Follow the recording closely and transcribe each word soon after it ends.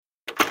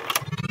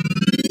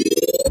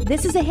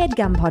This is a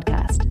HeadGum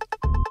podcast.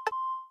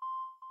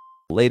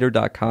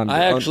 Later.com.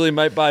 I actually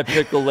might buy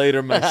Pickle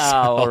Later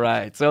myself. All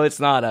right. So it's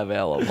not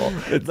available.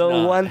 It's the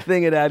not. one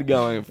thing it had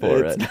going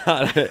for It's it.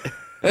 not it.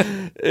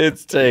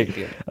 It's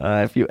taken.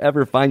 If you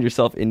ever find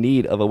yourself in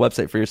need of a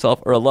website for yourself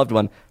or a loved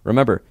one,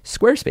 remember,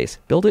 Squarespace.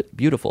 Build it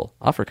beautiful.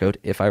 Offer code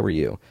if I were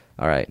you.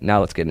 All right, now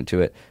let's get into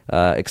it.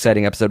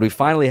 Exciting episode. We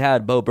finally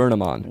had Bo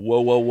Burnham on.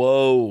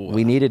 Whoa.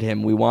 We needed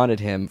him. We wanted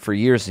him for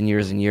years and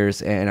years and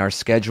years, and our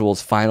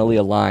schedules finally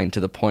aligned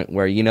to the point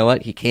where, you know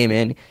what? He came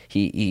in,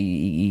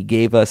 he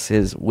gave us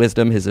his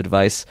wisdom, his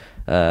advice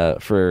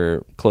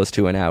for close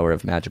to an hour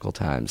of magical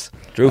times.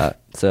 True.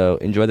 So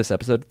enjoy this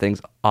episode.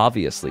 Things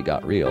obviously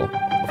got real,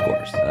 of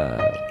course.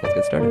 Let's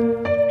get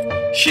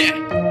started. Shit.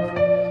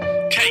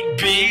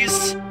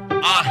 KBs.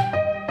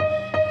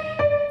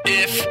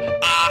 If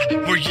I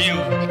were you.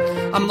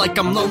 I'm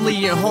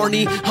lonely and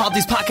horny. All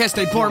these podcasts,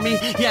 they bore me.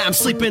 Yeah, I'm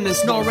sleeping and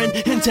snoring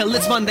until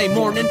it's Monday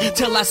morning.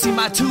 Till I see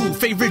my two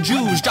favorite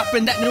Jews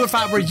dropping that new if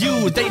I were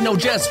you. They know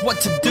just what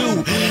to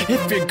do.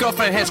 If your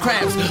girlfriend has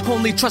crabs,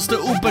 only trust the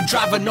Uber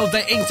driver. No,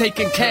 they ain't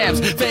taking cabs.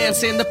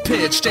 Vance and the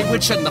pitch, stay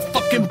witch and the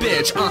fucking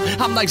bitch.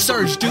 I'm like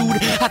Surge, dude.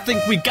 I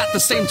think we got the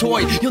same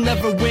toy. You'll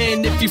never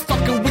win if you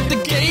fucking with the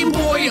Game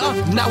Boy.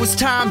 Now it's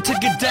time to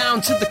get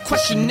down to the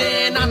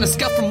questioning. On a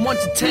scale from 1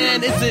 to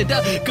 10, is it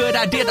a good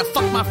idea to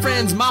fuck my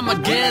friend's mom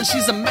again?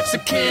 She's a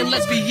Mexican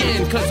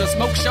lesbian, cause a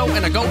smoke show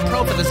and a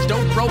GoPro for this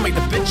dope bro make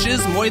the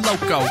bitches muy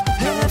loco.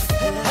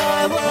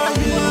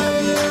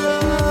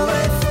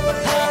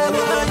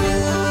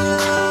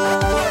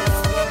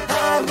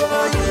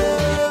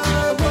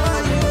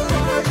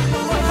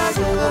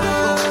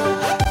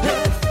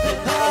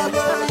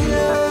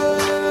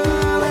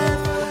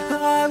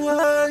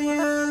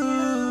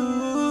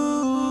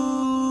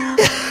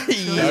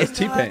 That's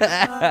T-Pain.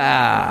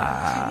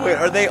 Wait,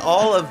 are they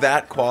all of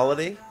that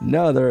quality?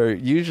 No, they're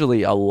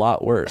usually a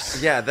lot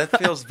worse. Yeah, that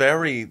feels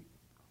very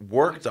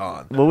worked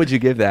on. What would you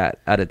give that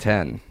out of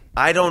 10?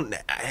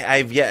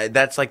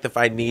 That's like if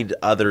I need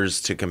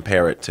others to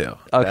compare it to.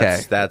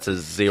 Okay. That's a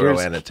 0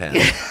 and a 10.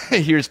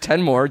 Here's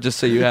 10 more just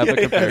so you have a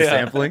compare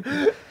sampling.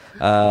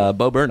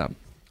 Bo Burnham.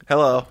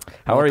 Hello.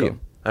 How are you?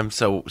 I'm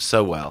so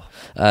well.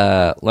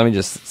 Let me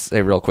just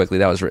say real quickly,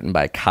 that was written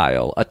by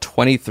Kyle, a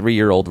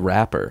 23-year-old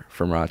rapper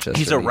from Rochester.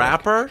 He's a New York.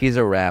 rapper? He's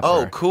a rapper.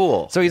 Oh,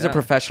 cool. So he's a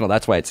professional.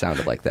 That's why it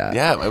sounded like that.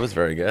 Yeah, it was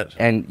very good.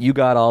 And you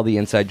got all the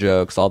inside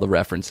jokes, all the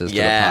references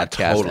Yeah, to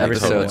the podcast. totally,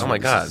 episodes totally. Oh my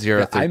God.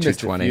 0 through I missed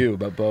 220. a few,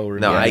 but Bo.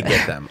 No, I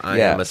get them. I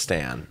Yeah. am a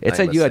stan. It I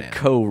said am you a had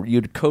stan.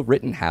 you'd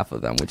co-written half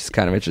of them, which is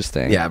kind of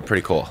interesting. Yeah,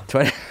 pretty cool.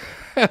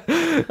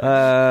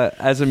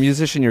 As a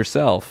musician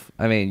yourself,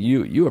 I mean,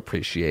 you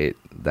appreciate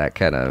that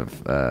kind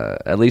of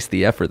at least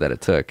the effort that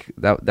it took.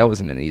 That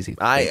wasn't an easy thing.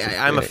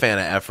 I'm a fan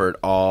of effort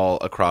all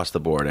across the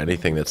board.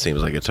 Anything that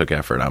seems like it took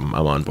effort, I'm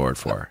on board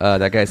for.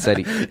 That guy said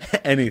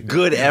Anything.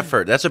 Good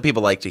effort. That's what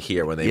people like to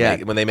hear when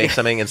they make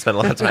something and spend a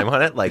lot of time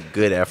on it. Like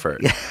good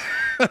effort.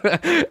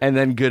 and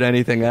then good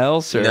anything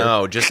else? Or?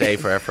 No, just A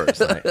for effort. It's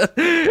nice.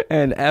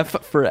 And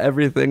F for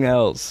everything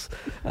else.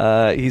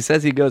 He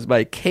says he goes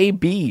by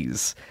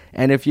KBs,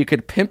 and if you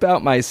could pimp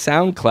out my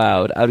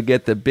SoundCloud, I would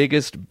get the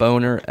biggest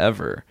boner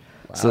ever.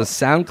 Wow. So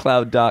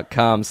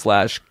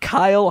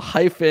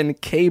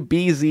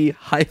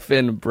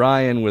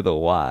SoundCloud.com/Kyle-KBZ-Brian with a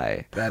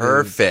Y.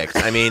 Perfect.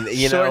 I mean,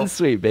 Short and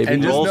sweet, baby.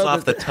 And just rolls know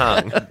off the that-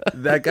 tongue.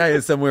 That guy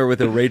is somewhere with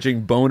a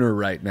raging boner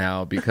right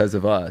now because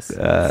of us.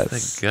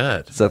 That's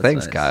good. So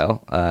thanks, nice.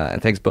 Kyle.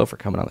 And thanks, Bo, for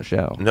coming on the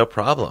show. No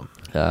problem.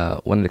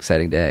 What an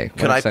exciting day.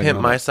 Could I pimp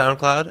my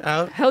SoundCloud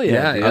out? Hell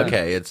yeah. Yeah.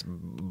 Okay, it's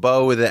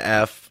Bo with an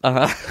F,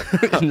 Not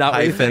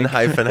what you think.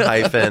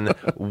 hyphen,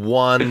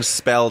 one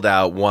spelled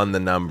out, one the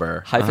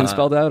number. Hyphen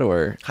spelled out,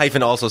 or?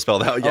 Hyphen also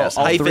spelled out, yes.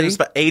 all Hyphen,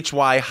 three?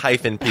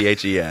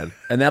 HY-PHEN.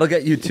 And that'll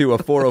get you to a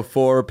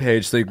 404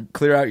 page, so you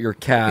clear out your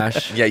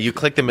cache. Yeah, you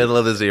click the middle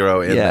of the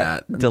zero in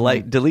Yeah.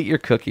 that. Delete your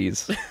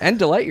cookies. And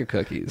delight your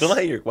cookies.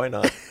 Why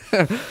not?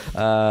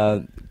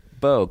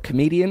 Bo,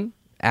 comedian,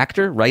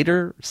 actor,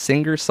 writer,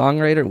 singer,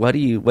 songwriter.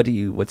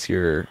 What's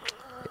your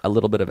a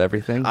little bit of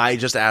everything? I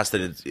just asked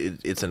that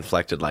it's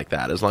inflected like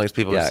that. As long as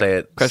people Yeah. say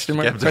it. Question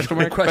mark? Question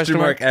mark? Question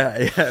mark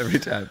every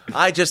time.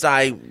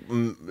 I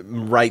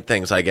write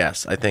things, I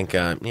guess. I think.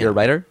 You're a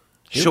writer?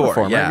 You're Sure, a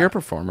performer. yeah. You're a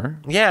performer.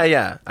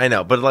 Yeah, I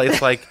know. But like,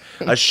 it's like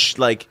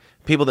like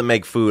people that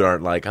make food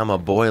aren't like, I'm a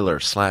boiler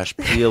 /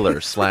 peeler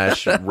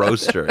 /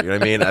 roaster. You know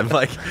what I mean? I'm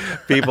like,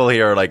 people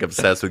here are like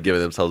obsessed with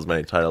giving themselves as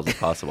many titles as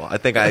possible. I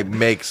think I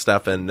make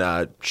stuff and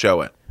show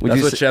it. Would That's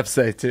you what say- chefs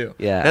say, too.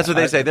 Yeah. That's what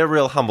they say. They're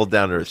real humble,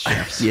 down to earth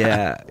chefs.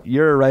 Yeah.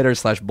 You're a writer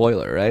 /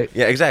 boiler, right?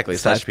 Yeah, exactly.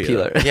 Slash /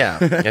 peeler. Yeah,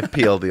 I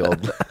peel the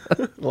old.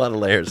 A lot of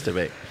layers to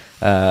me.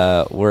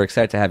 We're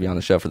excited to have you on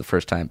the show for the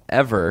first time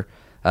ever.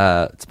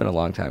 It's been a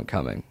long time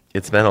coming.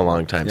 It's been a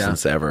long time Yeah.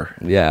 since ever.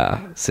 Yeah,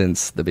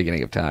 since the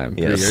beginning of time.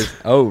 Yes. 3 years?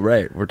 Oh,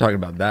 right. We're talking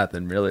about that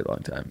then. Really long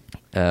time.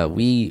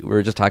 We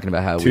were just talking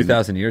about how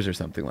 2,000 years or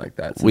something like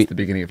that since we- the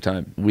beginning of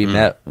time. we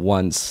met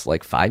once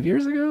like 5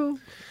 years ago.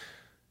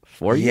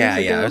 4 years Yeah,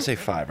 ago? I would say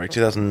 5, right?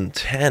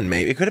 2010,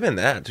 maybe. It could have been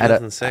that. At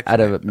 2006. a I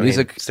mean,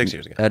 music 6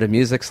 years ago. at a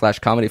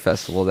music/comedy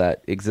festival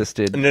that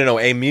existed. No,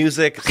 a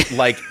music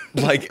like,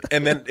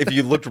 and then if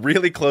you looked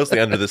really closely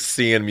under the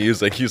C in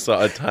music, you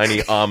saw a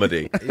tiny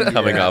Amity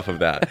coming off of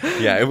that.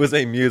 Yeah, it was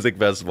a music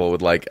festival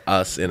with like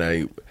us in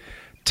a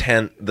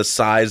tent the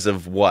size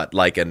of what,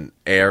 like an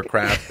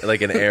aircraft,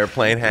 like an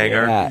airplane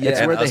hangar. Yeah, it's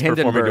and where the us performing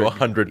to Hindenburg-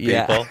 100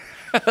 Yeah. people.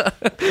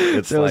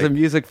 It's There was like, a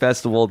music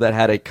festival that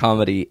had a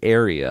comedy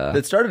area.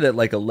 It started at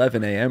like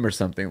 11 a.m. or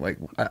something. Like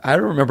I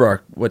don't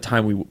remember what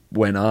time we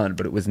went on,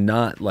 but it was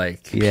not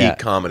like Yeah. peak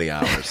comedy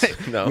hours.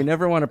 No. You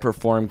never want to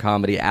perform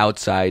comedy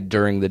outside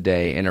during the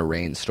day in a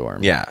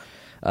rainstorm. Yeah.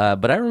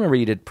 But I remember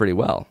you did pretty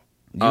well.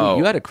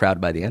 You had a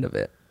crowd by the end of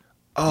it.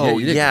 Oh,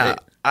 you did yeah.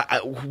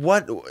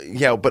 great.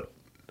 Yeah, but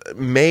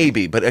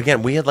maybe. But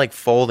again, we had like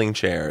folding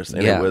chairs,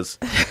 and Yeah. it was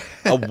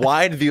a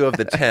wide view of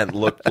the tent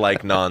looked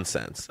like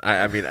nonsense.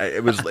 I mean,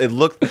 it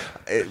looked.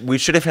 We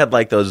should have had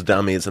like those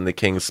dummies in the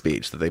King's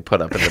Speech that they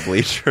put up in the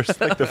bleachers,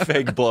 like the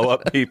fake blow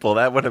up people.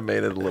 That would have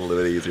made it a little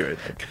bit easier, I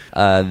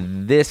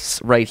think.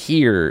 This right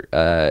here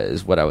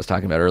is what I was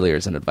talking about earlier.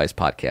 Is an advice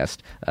podcast.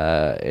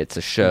 It's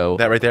a show.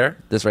 That right there?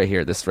 This right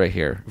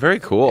here. Very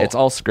cool. It's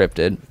all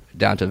scripted,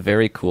 down to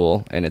very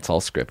cool, and it's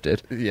all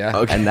scripted. Yeah.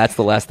 Okay. And that's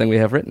the last thing we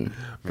have written.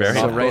 Very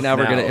So nice. right now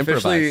we're going to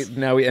officially improvise.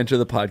 now we enter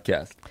the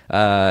podcast.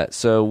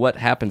 So what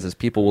happens is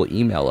people will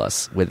email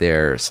us with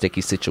their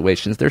sticky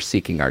situations. They're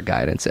seeking our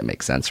guidance. It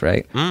makes sense,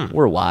 right?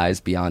 We're wise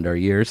beyond our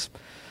years.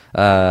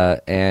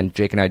 And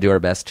Jake and I do our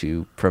best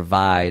to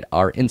provide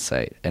our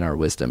insight and our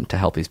wisdom to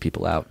help these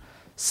people out.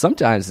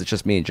 Sometimes it's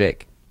just me and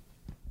Jake.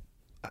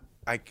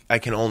 I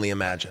can only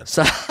imagine.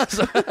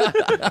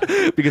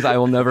 Because I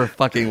will never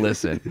fucking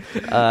listen.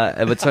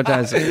 But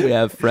sometimes we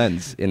have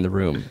friends in the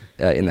room,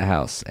 in the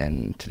house,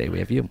 and today we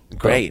have you.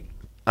 Great.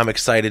 I'm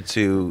excited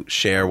to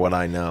share what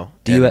I know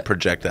you and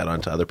project that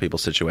onto other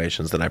people's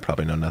situations that I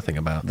probably know nothing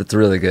about. That's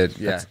really good.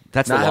 Yeah,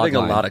 That's not the having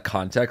log a line. lot of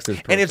context is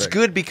perfect. And it's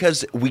good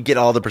because we get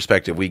all the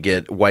perspective. We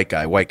get white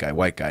guy. You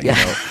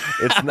know,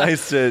 it's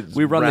nice to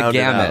We run the round it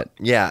gamut. out.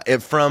 Yeah,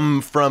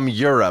 from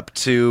Europe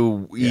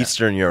to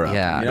Eastern Europe.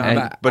 Yeah, You know,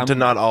 and, but to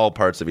not all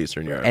parts of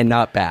Eastern Europe. and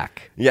not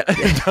back. yeah,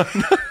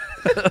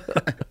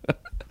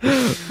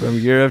 From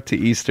Europe to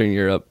Eastern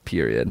Europe,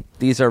 period.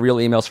 These are real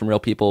emails from real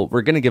people.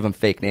 We're going to give them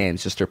fake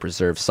names just to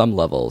preserve some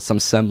level,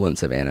 some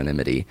semblance of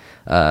anonymity.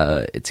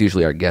 It's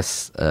usually our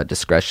guests'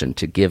 discretion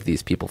to give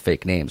these people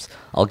fake names.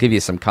 I'll give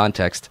you some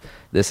context.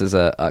 This is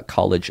a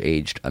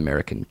college-aged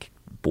American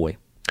boy.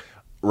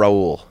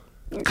 Raul.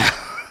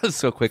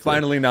 So quickly.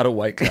 finally not a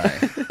white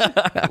guy.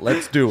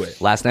 Let's do it.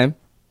 Last name?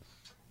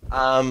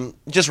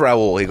 Just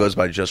Raul. He goes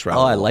by just Raul.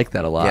 Oh, I like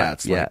that a lot. Yeah,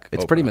 it's like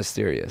it's Oprah. pretty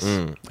mysterious.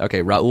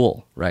 Okay,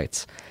 Raul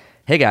writes,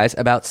 "Hey guys,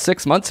 about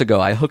 6 months ago,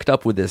 I hooked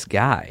up with this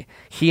guy.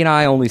 He and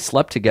I only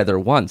slept together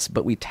once,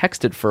 but we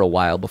texted for a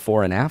while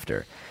before and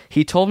after.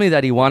 He told me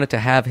that he wanted to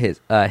have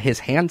his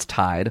hands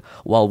tied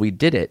while we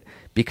did it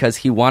because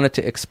he wanted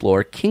to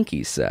explore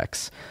kinky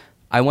sex.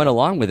 I went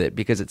along with it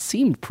because it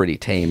seemed pretty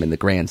tame in the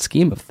grand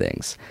scheme of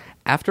things.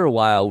 After a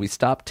while, we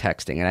stopped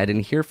texting and I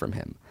didn't hear from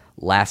him.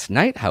 Last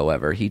night,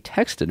 however, he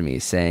texted me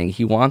saying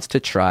he wants to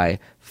try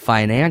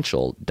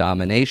financial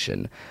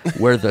domination,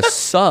 where the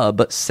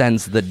sub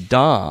sends the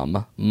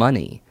dom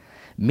money,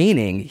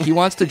 meaning he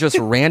wants to just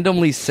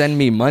randomly send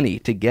me money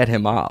to get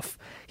him off.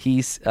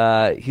 He's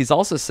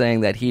also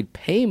saying that he'd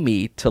pay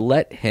me to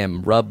let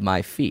him rub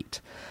my feet.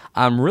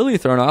 I'm really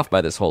thrown off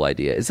by this whole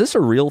idea. Is this a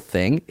real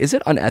thing? Is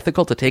it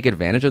unethical to take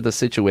advantage of the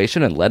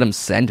situation and let him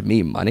send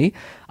me money?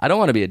 I don't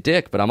want to be a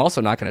dick, but I'm also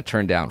not going to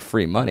turn down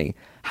free money.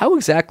 How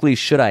exactly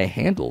should I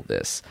handle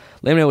this?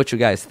 Let me know what you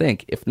guys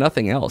think. If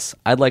nothing else,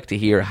 I'd like to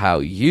hear how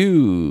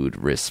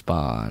you'd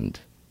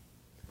respond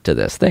to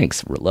this.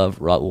 Thanks. Love,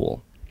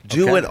 Raul."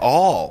 Do it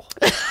all.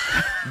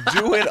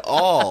 Do it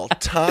all.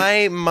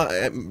 Tie my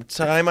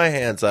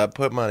hands up.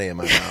 Put money in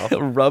my mouth.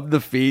 Rub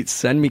the feet,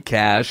 send me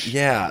cash.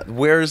 Yeah.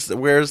 Where's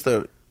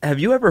the Have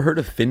you ever heard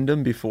of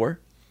Findom before?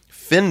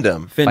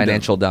 Findom?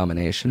 Financial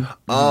domination.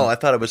 Oh, I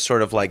thought it was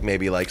sort of like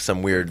maybe like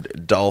some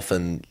weird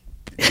dolphin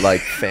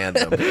like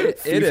fandom. It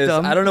is.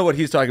 Fiefdom? I don't know what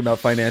he's talking about.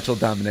 Financial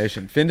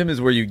domination. Findom is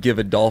where you give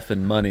a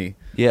dolphin money.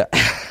 Yeah.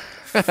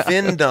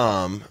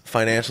 Findom,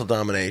 financial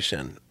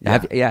domination.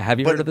 Have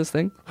you heard of this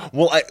thing?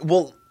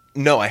 Well,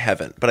 no, I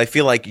haven't. But I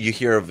feel like you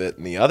hear of it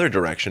in the other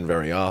direction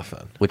very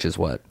often. Which is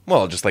what?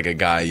 Well, just like a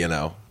guy, you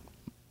know,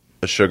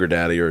 a sugar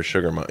daddy or a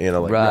sugar mom, you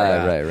know, like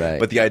Right.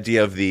 But the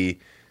idea of the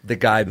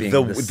guy being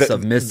the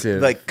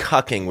submissive, like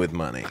cucking with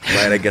money,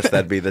 right? I guess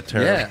that'd be the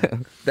term. yeah,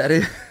 that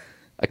is.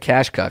 A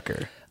cash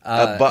cucker.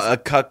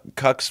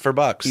 Cucks for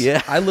bucks.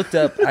 Yeah. I looked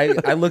up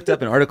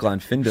an article on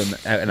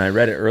Findom and I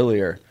read it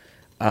earlier.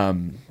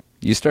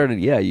 You started,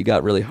 you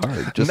got really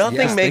hard. Just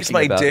Nothing makes thinking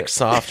my about dick it.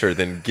 softer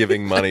than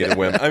giving money to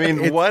women. I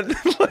mean, what?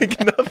 Like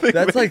nothing.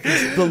 That's like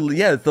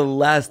it's the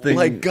last thing.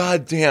 like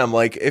goddamn.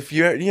 Like if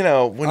you're,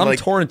 when I'm like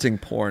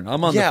torrenting porn.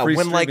 I'm on the free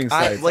when, streaming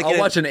sites. like I'll in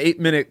watch an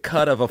 8-minute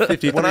cut of a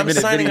 53-minute when I'm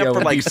signing video up for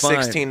and like be fine.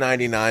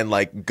 $16.99,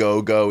 like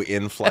go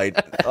in flight,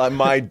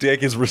 my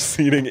dick is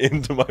receding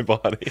into my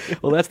body.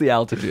 Well, that's the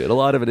altitude. A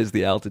lot of it is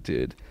the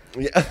altitude.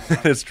 Yeah,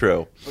 that is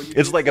true.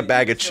 It's like a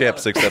bag of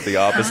chips, except the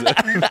opposite.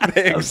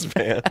 They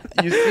expand.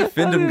 You see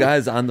Findom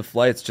guys on the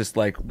flights just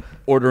like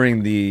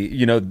ordering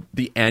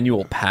the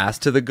annual pass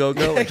to the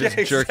go-go and just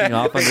jerking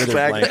off under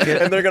their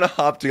blanket. And they're going to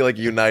hop to like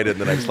United in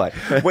the next flight.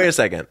 Wait a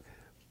second.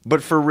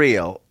 But for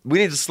real, we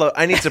need to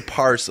I need to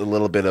parse a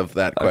little bit of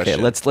that question.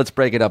 Okay, let's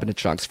break it up into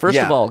chunks. First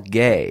of all,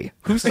 gay.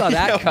 Who saw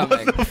that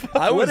coming?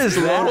 What is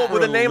that? Well,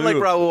 with a name like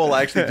Raul,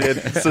 I actually did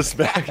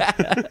suspect. All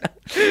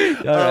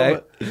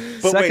right.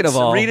 But Second wait, of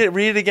all, read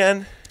it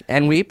again.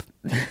 And weep.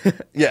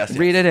 Yes.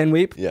 Read it and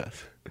weep.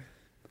 Yes.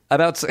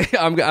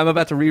 I'm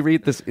about to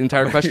reread this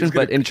entire question,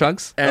 but in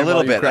chunks. A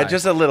little bit.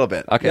 Just a little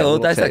bit. Okay, Yeah, a we'll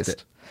little dissect taste.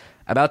 it.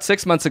 About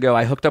 6 months ago,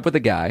 I hooked up with a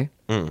guy.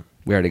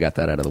 We already got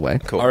that out of the way.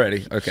 Cool.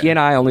 Already, okay. He and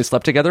I only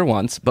slept together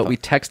once, but we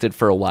texted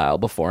for a while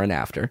before and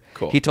after.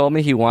 Cool. He told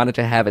me he wanted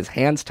to have his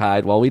hands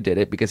tied while we did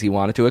it because he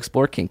wanted to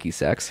explore kinky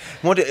sex.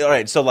 All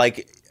right. So,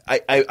 like,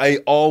 I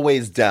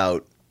always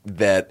doubt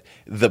that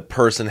the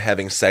person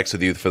having sex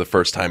with you for the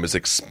first time is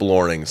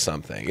exploring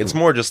something. It's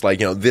more just like,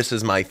 this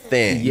is my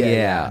thing.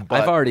 Yeah.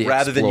 But I've already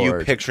rather than you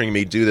explored. picturing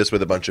me do this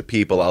with a bunch of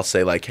people, I'll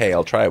say like, hey,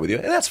 I'll try it with you.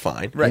 And that's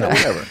fine. Right.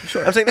 Whatever.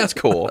 Sure. I'm saying that's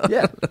cool.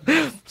 Yeah,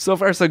 So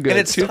far, so good. And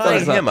it's Two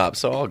tying thumbs him up,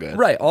 so all good.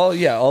 right.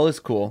 All is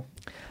cool.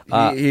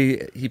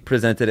 He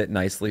presented it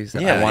nicely.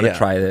 Said, Yeah, I want to yeah.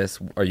 try this.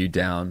 Are you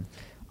down?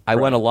 I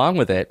went along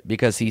with it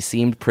because he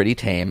seemed pretty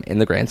tame in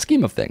the grand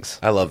scheme of things.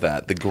 I love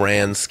that. The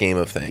grand scheme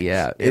of things.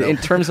 Yeah. In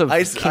terms of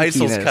ISIL's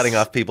kinkiness. cutting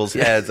off people's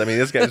heads. I mean,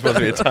 this guy's supposed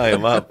to tie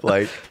him up.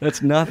 Like,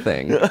 That's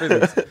nothing.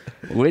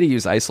 Way to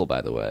use ISIL,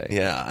 by the way.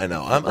 yeah, I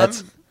know.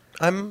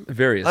 I'm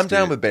Very I'm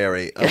down astute. with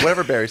Barry.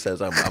 Whatever Barry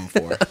says, I'm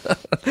for.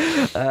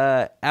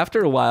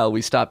 After a while,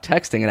 we stopped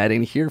texting and I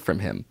didn't hear from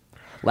him.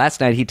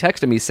 Last night, he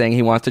texted me saying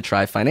he wants to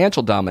try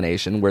financial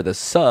domination where the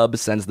sub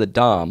sends the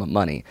dom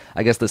money.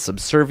 I guess the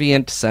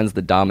subservient sends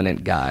the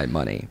dominant guy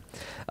money.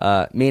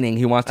 Meaning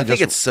he wants to I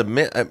think it's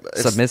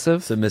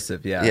submissive?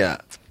 Submissive, yeah. Yeah.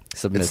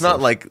 Submissive. It's not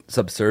like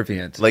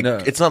Subservient. no. No.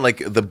 It's not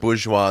like the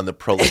bourgeois and the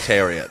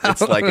proletariat. It's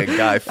like a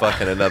guy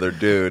fucking another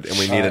dude, and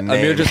we need a name.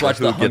 Amir just watched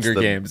who the gets Hunger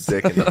the Games.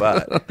 dick in the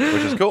butt, which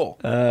is cool.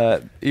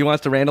 He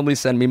wants to randomly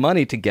send me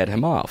money to get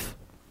him off.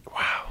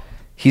 Wow.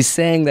 He's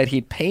saying that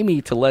he'd pay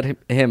me to let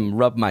him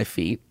rub my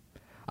feet.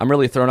 I'm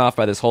really thrown off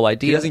by this whole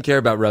idea. He doesn't care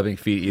about rubbing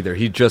feet either.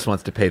 He just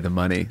wants to pay the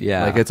money.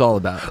 Yeah. Like, it's all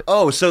about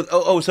it.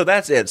 So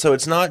that's it. So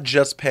it's not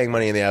just paying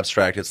money in the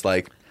abstract. It's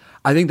like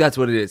I think that's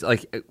what it is.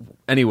 Like,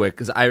 anyway,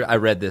 because I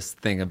read this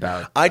thing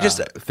about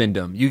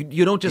Findom.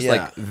 You don't just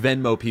like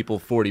Venmo people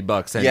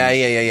 $40 and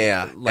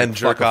yeah, like, and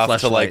jerk fuck a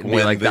off to like fleshlight and be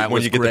when like, that when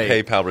was you get great.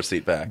 the PayPal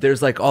receipt back.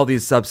 There's like all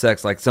these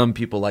subsects. Like, some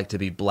people like to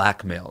be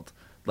blackmailed.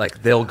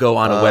 Like, they'll go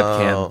on a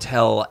webcam,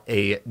 tell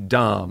a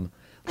dom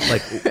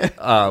like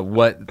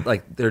what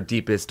like their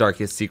deepest,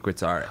 darkest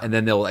secrets are, and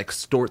then they'll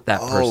extort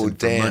that person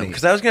for money.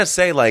 Because I was gonna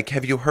say, like,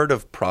 have you heard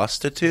of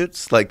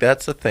prostitutes? Like,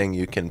 that's a thing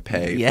you can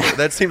pay. Yeah.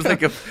 That seems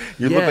like look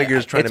like you're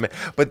just trying to make.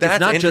 But that's it's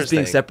not just being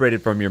interesting.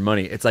 separated from your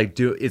money. It's like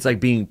it's like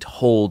being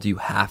told you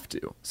have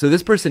to. So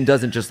this person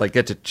doesn't just like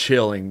get to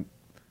chill and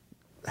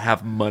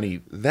have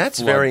money. That's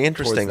flood very towards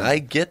interesting. them. I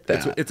get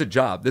that. It's a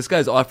job. This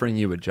guy's offering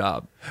you a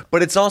job.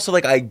 But it's also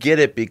like I get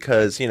it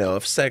because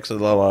if sex is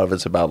a lot of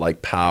it's about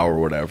like power or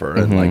whatever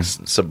and like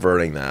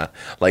subverting that,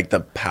 like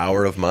the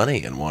power of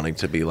money and wanting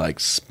to be like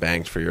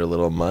spanked for your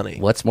little money.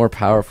 What's more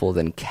powerful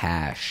than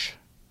cash?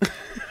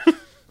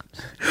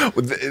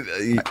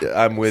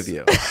 I'm with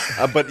you,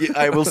 but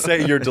I will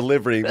say your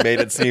delivery made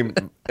it seem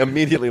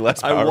immediately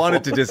less powerful. I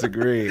wanted to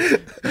disagree,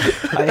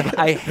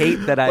 I hate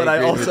that but I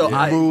agree also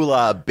with you.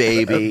 moolah,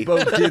 baby.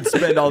 Bo did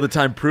spend all the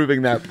time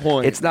proving that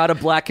point. It's not a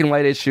black and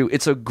white issue.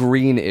 It's a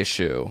green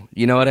issue.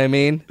 You know what I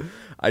mean?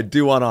 I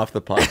do want off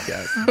the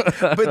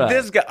podcast. But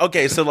this guy,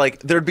 okay, so like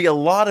there'd be a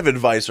lot of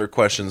advice or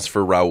questions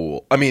for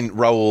Raul. I mean,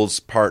 Raul's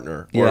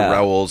partner or Yeah.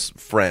 Raul's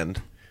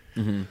friend.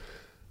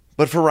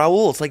 But for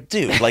Raul, it's like,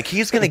 dude, like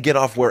he's going to get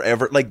off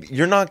wherever. Like,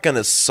 you're not going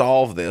to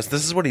solve this.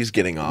 This is what he's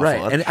getting off Right,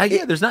 on.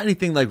 and there's not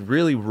anything like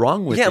really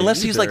wrong with it. Yeah,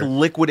 unless he's like either.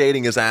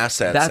 liquidating his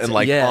assets That's- and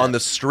like yeah. on the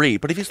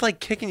street. But if he's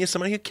like kicking you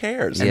somebody, who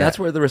cares? And Yeah. that's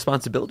where the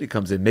responsibility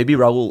comes in. Maybe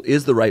Raul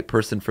is the right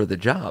person for the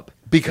job.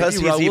 Because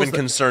Maybe he's Raul's even the-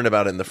 concerned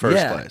about it in the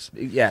first place.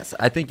 Yes,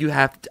 I think you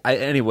have to.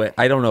 Anyway,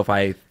 I don't know if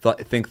I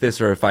think this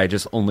or if I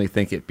just only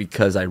think it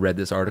because I read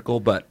this article,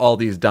 but all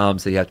these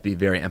doms say you have to be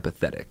very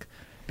empathetic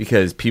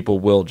because people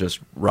will just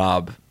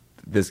rob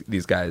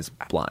these guys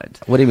blind.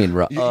 What do you mean?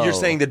 You're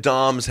saying the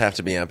doms have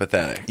to be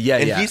empathetic. Yeah,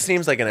 and yeah. he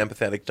seems like an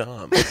empathetic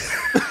dom,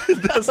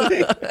 doesn't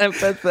he?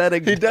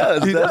 empathetic? He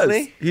does, doesn't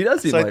he? He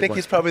does seem So I like think one.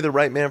 he's probably the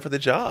right man for the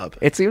job.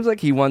 It seems like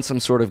he won some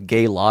sort of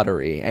gay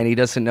lottery, and he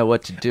doesn't know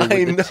what to do with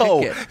I the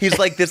know. ticket. He's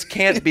like, this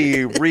can't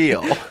be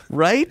real.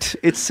 Right?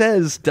 It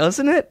says,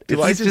 doesn't it?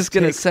 Do I He's just just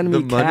going to take send the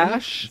me money?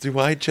 cash? Do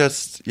I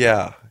just,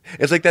 yeah.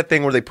 It's like that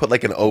thing where they put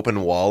like an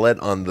open wallet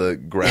on the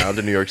ground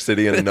in New York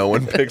City and no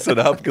one picks it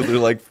up because they're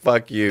like,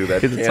 fuck you.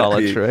 That 'Cause can't it's all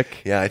a be.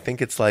 trick. Yeah, I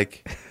think it's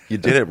like, you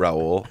did it,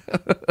 Raul.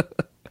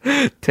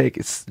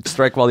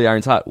 Strike while the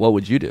iron's hot. What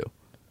would you do?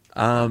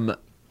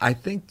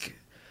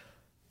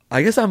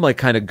 I guess I'm like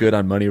kind of good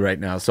on money right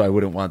now, so I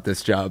wouldn't want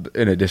this job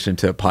in addition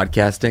to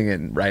podcasting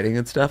and writing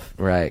and stuff.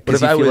 Right. But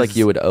Because if you I feel was like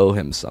you would owe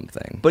him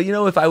something. But you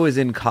know, if I was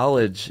in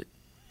college,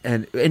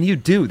 and you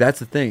do, that's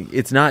the thing.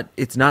 It's not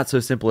so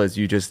simple as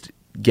you just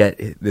get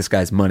this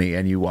guy's money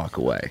and you walk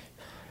away.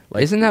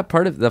 Isn't that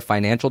part of the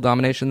financial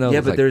domination, though? Yeah,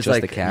 It's but there's just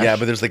like- the cash. Yeah,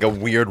 but there's like a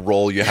weird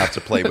role you have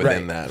to play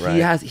within that, right?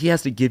 He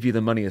has to give you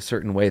the money a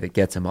certain way that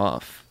gets him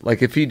off.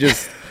 Like if he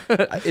just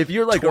if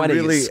you're like a 20s,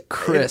 really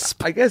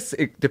crisp. I guess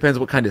it depends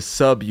what kind of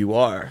sub you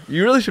are.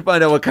 You really should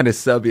find out what kind of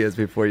sub he is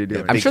before you do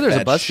it. I'm Big sure there's a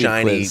fat, BuzzFeed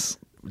shiny quiz.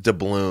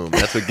 doubloon.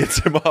 That's what gets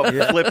him up,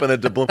 flipping a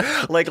doubloon.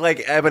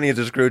 Like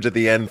Ebenezer Scrooge at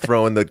the end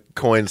throwing the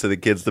coins to the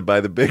kids to buy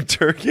the big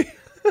turkey.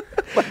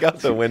 Like out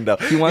the window.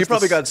 He wants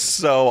probably to got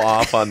so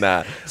off on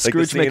that.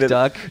 Scrooge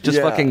McDuck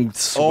just fucking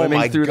swimming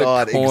oh my through the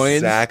God, coins.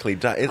 Exactly.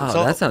 It's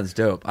all that sounds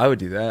dope. I would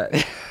do that.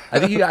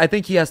 I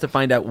think he has to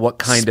find out what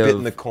kind spitting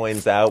of the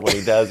coins out when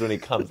he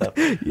comes up.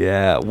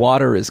 Yeah,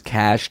 water is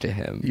cash to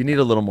him. You need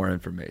a little more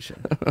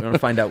information. You want to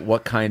find out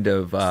what kind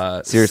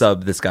of Serious-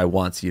 sub this guy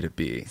wants you to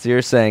be. So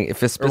you're saying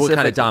if it's Or what specific,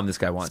 kind of dom this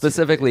guy wants you to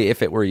Specifically,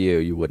 if it were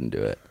you wouldn't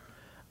do it.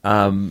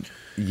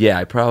 Yeah,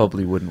 I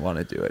probably wouldn't want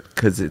to do it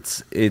because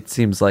it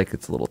seems like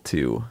it's a little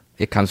too.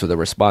 It comes with a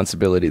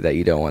responsibility that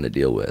you don't want to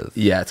deal with.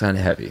 Yeah, it's kind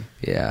of heavy.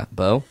 Yeah,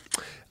 Bo?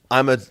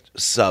 I'm a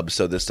sub,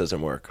 so this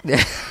doesn't work.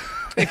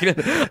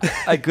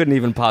 I couldn't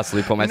even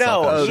possibly put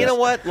myself No, on you know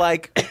what?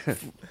 Like,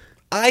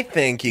 I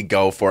think you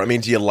go for it. I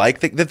mean, do you like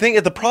the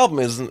thing? The problem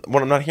is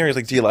what I'm not hearing is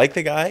like, do you like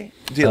the guy?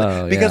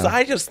 Because yeah.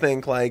 I just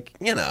think like,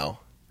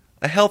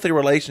 a healthy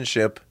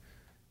relationship.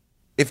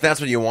 If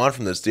that's what you want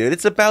from this dude,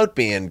 it's about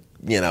being,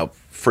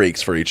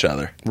 freaks for each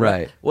other.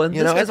 Right. Well, and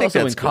You this know, I guy's think also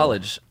in that's cool.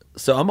 college,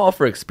 so I'm all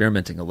for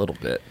experimenting a little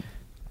bit.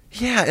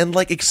 Yeah, and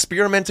like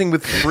experimenting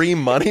with free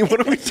money. What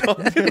are we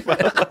talking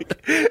about?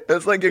 Like,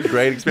 that's like a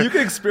great You experience.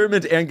 can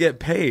experiment and get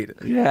paid.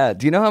 Yeah.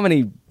 Do you know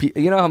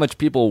how much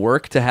people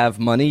work to have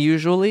money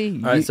usually?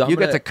 right, so I'm you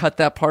get gonna- to cut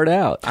that part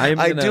out.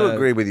 I do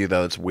agree with you,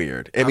 though. It's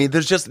weird. I mean,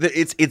 there's just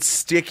it's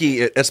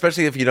sticky,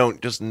 especially if you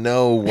don't just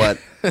know what.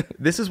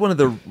 This is one of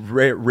the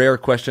rare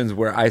questions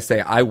where I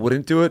say I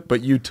wouldn't do it,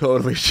 but you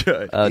totally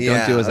should. Don't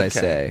Yeah, do as I okay.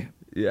 say.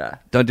 yeah.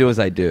 Don't do as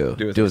I do.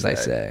 Do as I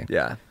say.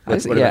 Yeah.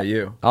 What Yeah, about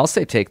you? I'll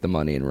say take the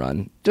money and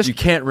run. Just You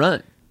can't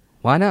run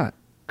why not?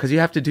 because you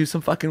have to do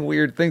some fucking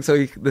weird thing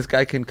so this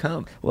guy can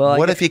come. Well,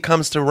 What if he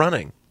comes to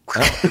running?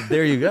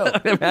 There you go.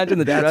 imagine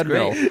the That's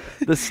treadmill, great.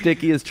 the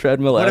stickiest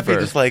treadmill What if ever.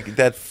 he just like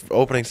that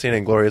opening scene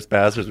in Glorious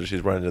Bastards where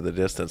she's running to the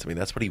distance? I mean,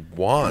 that's what he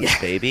wants,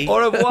 baby. Au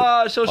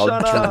revoir, I'll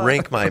Shoshana.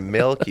 drink my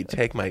milk. You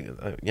take my,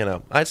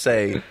 I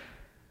say,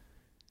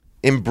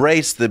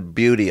 embrace the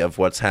beauty of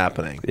what's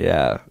happening.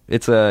 Yeah,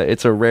 it's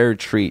a rare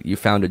treat. You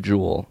found a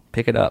jewel.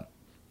 Pick it up.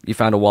 You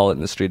found a wallet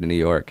in the street of New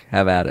York.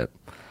 Have at it.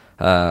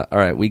 All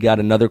right, we got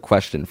another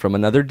question from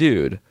another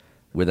dude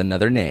with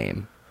another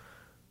name.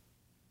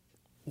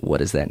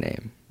 What is that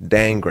name?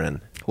 Dangren.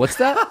 What's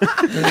that?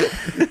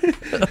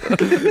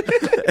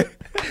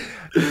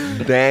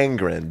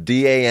 Dangren.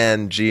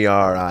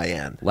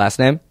 Dangrin. Last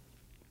name?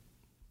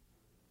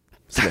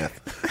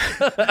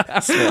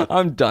 Smith.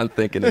 I'm done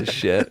thinking this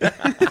shit.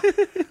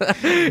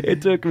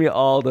 It took me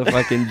all the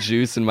fucking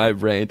juice in my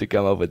brain to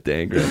come up with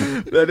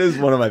Dangren. That is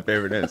one of my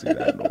favorite names we've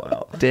had in a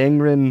while.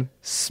 Dangren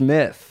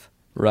Smith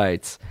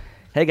writes,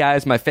 "Hey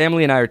guys, my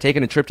family and I are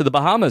taking a trip to the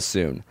Bahamas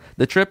soon.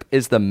 The trip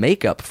is the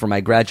makeup for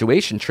my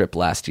graduation trip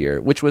last year,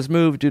 which was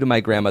moved due to my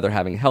grandmother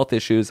having health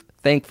issues.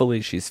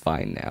 Thankfully, she's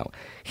fine now.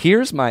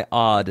 Here's my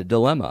odd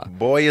dilemma.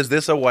 Boy, is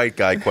this a white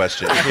guy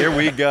question. Here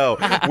we go.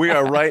 We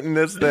are writing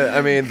this,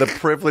 the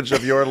privilege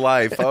of your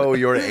life. Oh,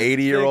 your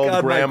 80-year-old Thank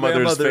God my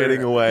grandmother's grandmother-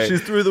 fading away.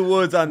 She's through the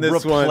woods on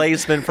this one.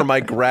 Replacement for my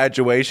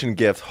graduation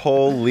gift.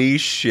 Holy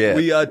shit.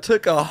 We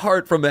took a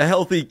heart from a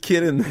healthy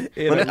kid in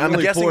a I'm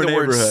really guessing poor the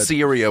word neighborhood.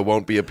 Syria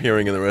won't be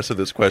appearing in the rest of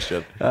this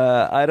question.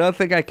 I don't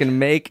think I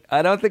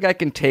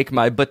can take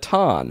my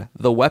baton,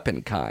 the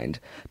weapon kind,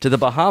 to the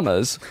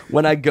Bahamas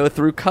when I go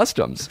through customs.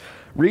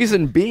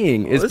 Reason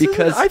being is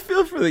because I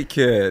feel for the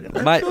kid.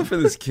 I feel for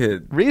this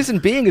kid. Reason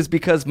being is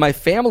because my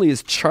family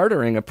is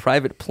chartering a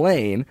private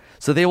plane,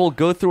 so they will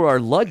go through our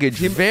luggage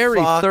very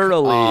Fuck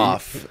thoroughly.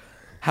 off.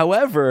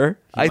 However,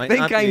 I might think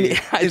not I be- need.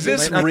 Is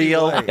this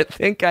real? I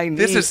think I need.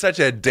 This is such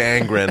a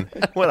Dangren.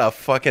 What a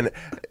fucking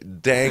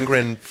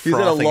Dangren. He's in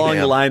a long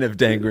Frothingham. line of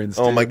Dangrins.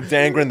 Oh too. my,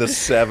 Dangren the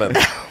 7th.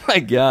 Oh my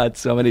God,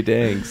 so many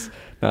dangs.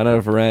 Not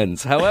enough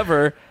ends.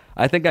 However,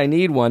 I think I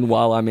need one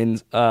while I'm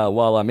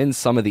in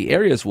some of the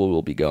areas where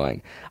we'll be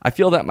going. I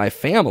feel that my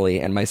family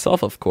and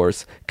myself, of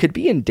course, could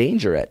be in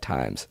danger at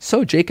times.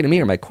 So, Jake and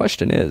Amir, my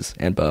question is,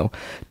 and Bo,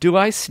 do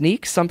I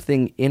sneak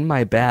something in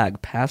my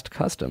bag past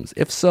customs?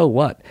 If so,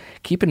 what?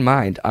 Keep in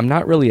mind, I'm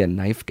not really a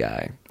knife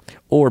guy.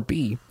 Or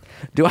B,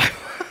 do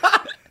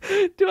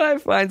I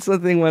find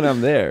something when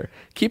I'm there?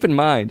 Keep in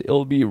mind,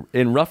 it'll be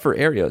in rougher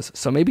areas,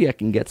 so maybe I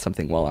can get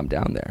something while I'm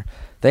down there.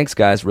 Thanks,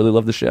 guys. Really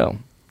love the show.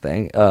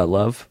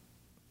 Love,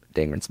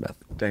 Dangren Smith.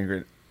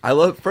 Dangren.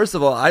 First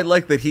of all, I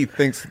like that he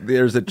thinks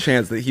there's a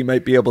chance that he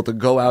might be able to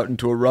go out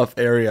into a rough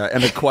area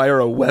and acquire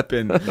a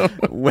weapon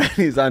when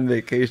he's on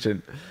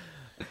vacation.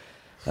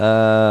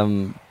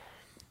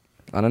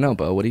 I don't know,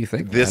 Bo. What do you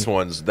think?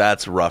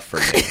 That's rough for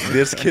me.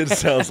 This kid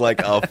sounds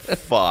like a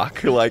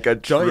fuck, like a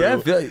true.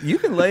 Oh yeah, you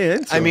can lay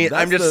into. I mean, him.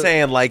 I'm just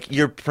saying, like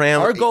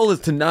our goal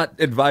is to not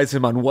advise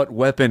him on what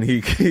weapon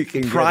he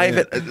can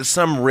private. Get in.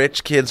 Some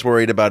rich kid's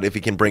worried about if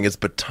he can bring his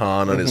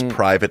baton on his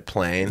private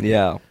plane.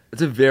 Yeah.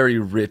 It's a very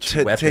rich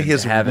weapon to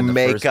his have in the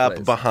makeup first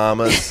place.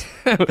 Bahamas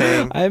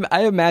thing.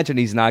 I imagine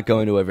he's not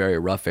going to a very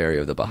rough area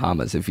of the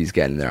Bahamas if he's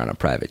getting there on a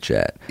private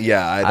jet.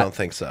 Yeah, I don't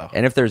think so.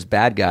 And if there's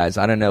bad guys,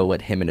 I don't know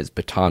what him and his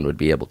baton would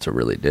be able to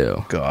really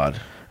do. God.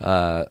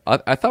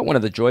 I thought one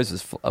of the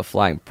joys of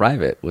flying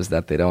private was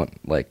that they're not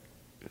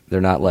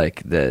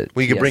like the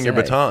Well, you could bring your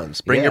TSA.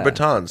 batons. Bring your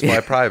batons. Fly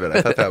private.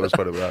 I thought that was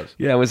what it was.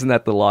 Yeah, wasn't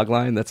that the log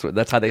line?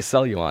 That's how they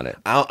sell you on it.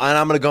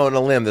 I'm going to go on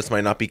a limb. This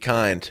might not be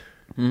kind.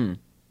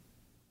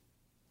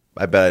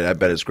 I bet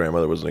his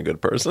grandmother wasn't a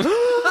good person.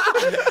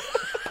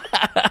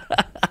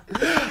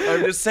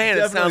 I'm just saying,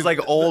 it sounds like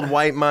old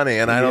white money,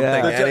 and I don't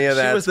think any of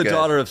that. She was the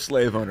daughter of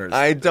slave owners.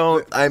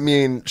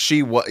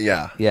 She was,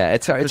 yeah. Yeah,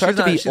 it's hard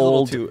to be she's a little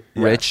old, too-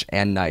 rich,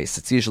 and nice.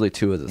 It's usually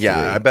two of the three.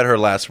 Yeah, I bet her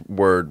last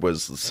word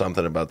was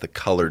something about the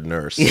colored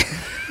nurse.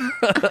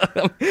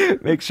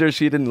 Make sure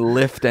she didn't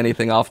lift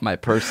anything off my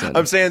person.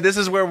 I'm saying this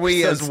is where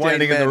we, as white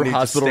standing in men, the need to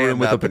hospital room stand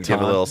with a up and give a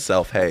baton. little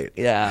self-hate.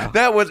 Yeah.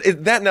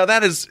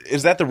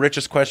 Is that the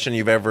richest question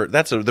you've ever?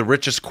 The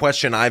richest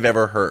question I've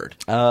ever heard.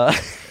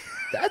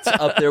 That's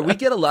up there. We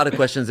get a lot of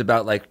questions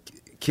about like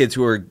kids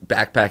who are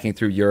backpacking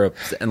through Europe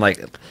and like.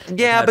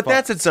 Yeah, but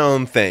that's its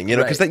own thing, you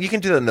know, because Right. you can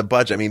do that in the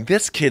budget. I mean,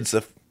 this kid's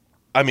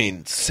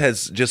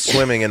says just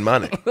swimming in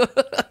money.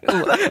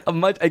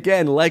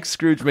 Again, like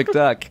Scrooge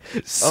McDuck,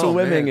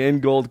 swimming in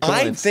gold coins.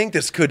 I think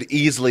this could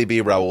easily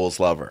be Raoul's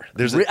lover.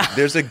 There's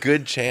a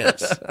good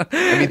chance.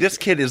 I mean, this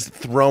kid is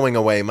throwing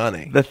away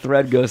money. The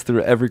thread goes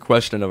through every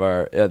question of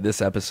our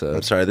this episode.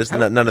 I'm sorry,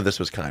 none of this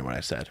was kind what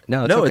I said.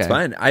 No, No, okay. it's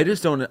fine. I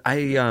just don't.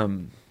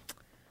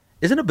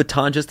 Isn't a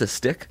baton just a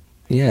stick?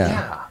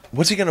 Yeah.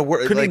 What's he going to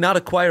work? Couldn't he not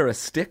acquire a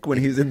stick when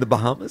he's in the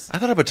Bahamas? I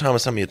thought a baton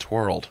was something you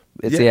twirled.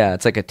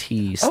 It's like a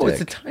tea stick. Oh, it's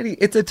a tiny.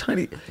 It's It's you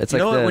like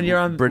know what, the when you're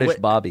on British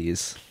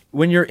bobbies.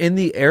 When you're in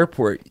the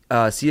airport,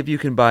 see if you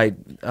can buy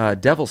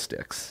devil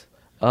sticks.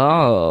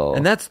 Oh.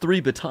 And that's 3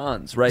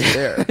 batons right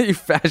there. You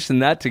fashion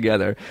that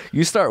together.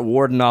 You start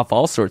warding off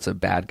all sorts of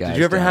bad guys. Did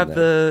you ever down have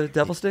there. the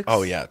devil sticks?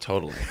 Oh yeah,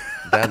 totally.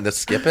 Then the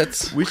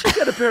skippets. We should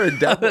get a pair of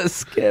devil.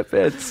 Skip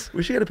it.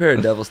 We should get a pair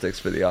of devil sticks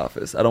for the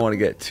office. I don't want to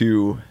get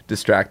too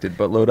distracted,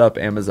 but load up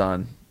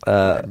Amazon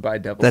and buy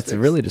devil That's sticks.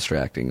 really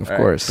distracting, of All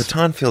right. course.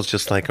 Baton feels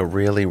just like a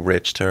really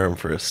rich term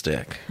for a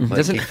stick. Like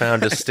Doesn't- he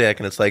found a stick,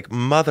 and it's like,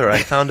 mother, I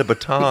found a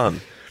baton.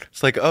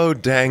 It's like, oh,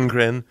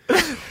 Dangren,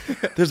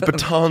 there's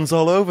batons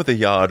all over the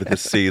yard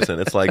this season.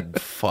 It's like,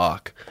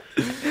 fuck.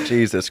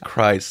 Jesus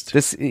Christ.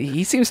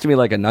 He seems to me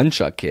like a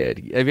nunchuck kid.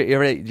 Do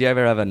you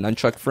ever have a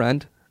nunchuck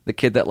friend? The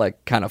kid that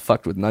like kind of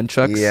fucked with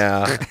nunchucks?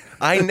 Yeah.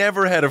 I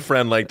never had a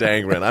friend like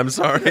Dangren. I'm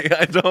sorry.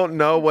 I don't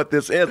know what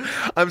this is.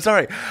 I'm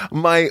sorry.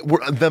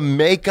 The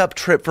makeup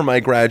trip for my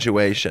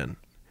graduation,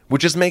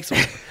 which just makes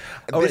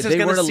this is they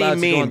going weren't to allowed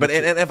seem to go mean, on but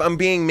the and if I'm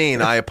being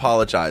mean, I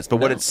apologize. But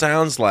what it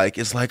sounds like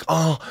is like,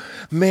 oh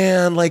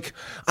man, like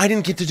I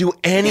didn't get to do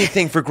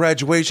anything for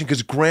graduation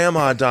because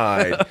Grandma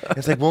died.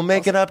 It's like, we'll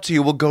make it up to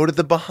you. We'll go to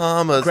the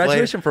Bahamas.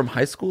 Graduation from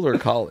high school or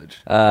college?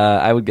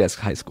 I would guess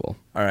high school.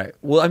 All right.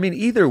 Well, I mean,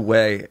 either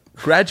way,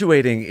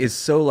 graduating is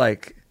so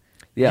like.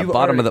 Yeah, you've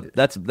bottom already- of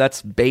the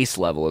that's base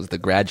level is the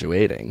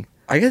graduating.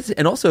 I guess,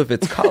 and also if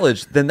it's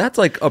college, then that's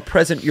like a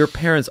present your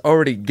parents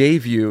already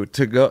gave you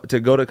to go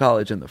to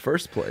college in the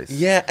first place.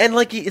 Yeah, and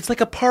like it's like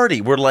a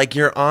party where like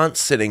your aunt's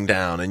sitting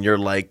down and you're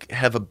like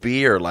have a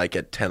beer like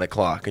at 10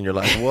 o'clock and you're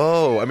like,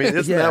 whoa. I mean,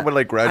 isn't that what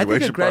like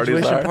graduation,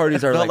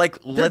 parties are No, like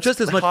they're let's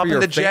just as much hop for your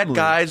in the jet, family.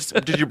 guys.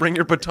 Did you bring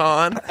your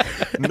baton?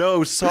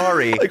 No,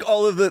 sorry. Like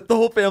all of the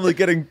whole family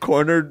getting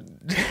cornered.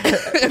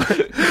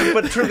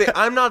 But truly,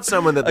 I'm not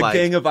someone that A like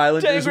gang of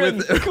islanders Dangren,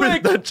 with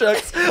quick!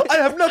 nunchucks. I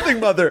have nothing,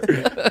 mother.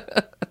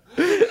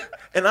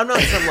 and I'm not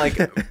some like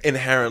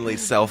inherently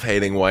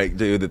self-hating white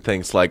dude that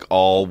thinks like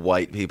all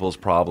white people's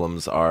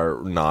problems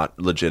are not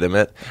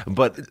legitimate.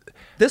 But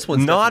This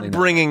one's not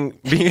definitely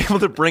being able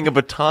to bring a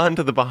baton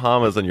to the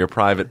Bahamas on your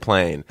private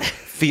plane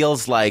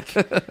feels like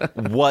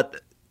what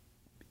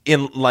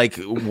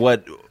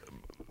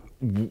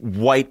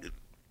white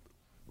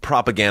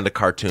propaganda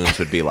cartoons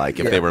would be like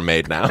if they were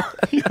made now.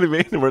 You know what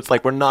I mean? Where it's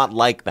like, we're not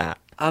like that.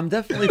 I'm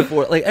definitely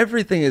for like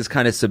everything is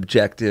kind of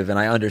subjective, and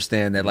I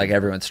understand that like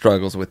everyone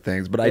struggles with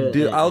things, but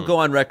I'll go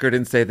on record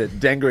and say that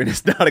Dangren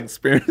is not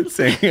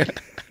experiencing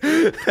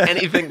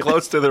anything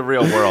close to the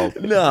real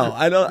world. No,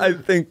 I don't. I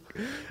think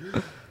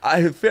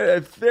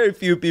very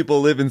few people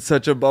live in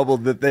such a bubble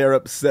that they are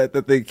upset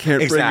that they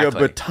can't bring a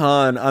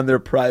baton on their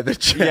private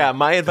jet. Yeah,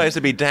 my advice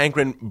would be,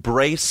 Dangren,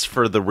 brace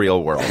for the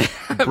real world.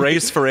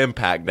 Brace for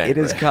impact, Dangren. It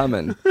is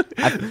coming.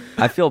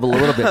 I feel a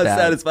little bit How bad.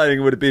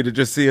 satisfying would it be to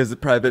just see his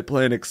private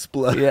plane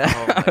explode? Yeah.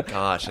 Oh my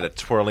gosh, and a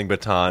twirling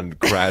baton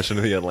crash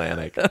into the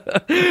Atlantic.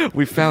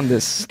 We found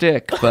this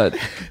stick, but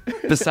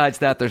besides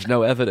that, there's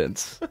no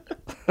evidence.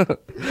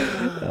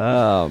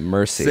 Oh,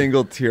 mercy.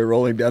 Single tear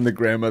rolling down the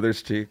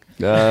grandmother's cheek.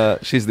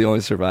 She's the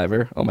only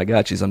survivor. Oh my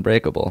God, she's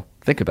unbreakable.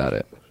 Think about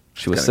it.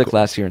 She was sick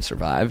last year and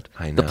survived.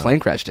 I know. The plane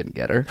crash didn't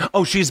get her.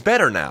 Oh, she's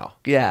better now.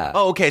 Yeah.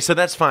 Oh, okay, so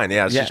that's fine.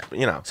 Yeah, it's just,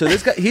 you know. So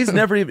this guy, he's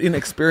never even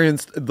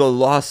experienced the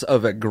loss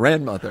of a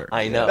grandmother.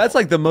 I know. That's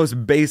like the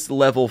most base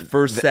level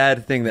first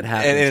sad thing that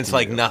happens. And it's to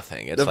like you.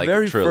 nothing. It's the like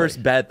very truly.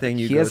 first bad thing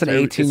you He go has an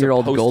through is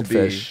 18-year-old supposed to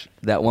goldfish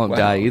that won't Wow.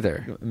 die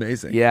either.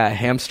 Amazing. Yeah,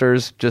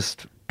 hamsters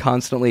just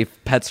constantly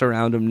pets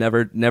around him,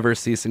 never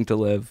ceasing to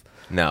live.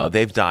 No,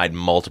 they've died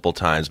multiple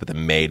times, but the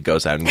maid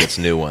goes out and gets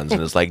new ones, and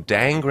it's like,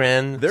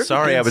 Dangren, There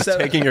sorry, I was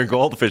taking your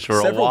goldfish for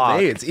a Several walk.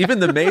 maids. Even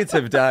the maids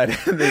have died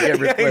and they get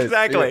Yeah, replaced.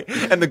 exactly.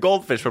 Yeah. And the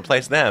goldfish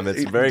replace them.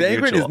 It's very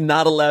Dangren mutual. is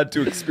not allowed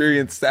to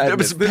experience sadness. It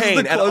was This pain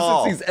is the at closest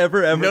all. he's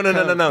ever No.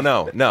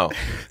 come.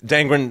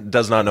 Dangren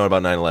does not know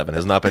about 9/11.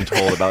 Has not been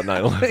told about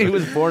 9/11. He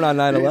was born on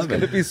He's going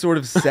to 9/11. be sort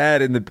of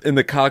sad in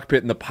the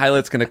cockpit, and the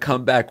pilot's going to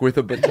come back with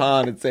a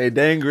baton and say,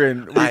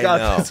 "Dangren, we I got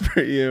know. this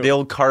for you."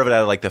 They'll carve it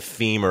out of like the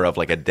femur of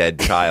like a dead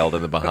child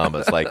in the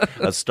Bahamas, like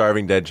a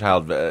starving dead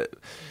child.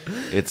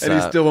 It's And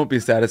he still won't be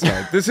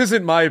satisfied. This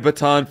isn't my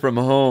baton from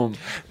home.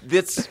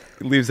 this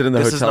Leaves it in the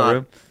this is hotel not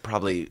room.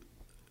 probably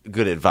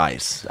good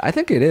advice. I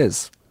think it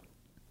is.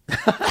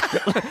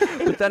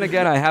 But then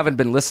again, I haven't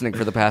been listening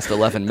for the past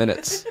 11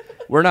 minutes.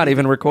 We're not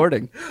even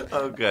recording.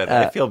 Oh, good.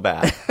 I feel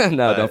bad.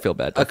 No, don't feel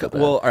bad. Don't feel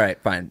bad. Well, all right,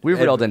 fine. We've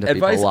railed into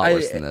people a lot I-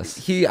 worse than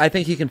this. I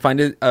think he can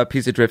find a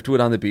piece of driftwood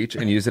on the beach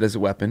and use it as a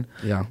weapon.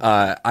 Yeah.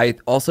 I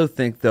also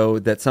think, though,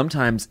 that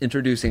sometimes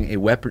introducing a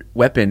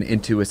weapon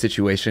into a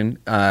situation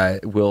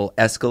will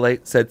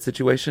escalate said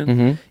situation.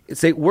 Mm-hmm.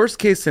 Say worst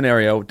case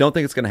scenario. Don't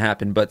think it's going to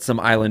happen, but some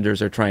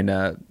islanders are trying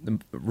to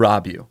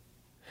rob you.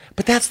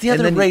 But that's the And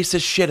other then-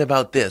 racist shit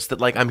about this that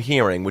like I'm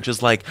hearing, which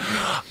is like,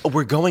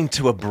 we're going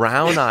to a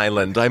brown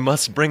island. I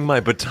must bring my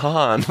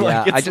baton.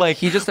 Yeah, Like it's like,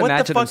 he just what the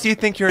imagined fuck do you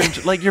think you're in,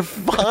 like? You're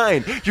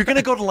fine. You're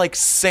gonna go to like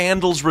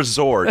Sandals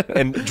Resort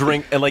and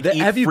drink and like eat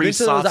Have you free been to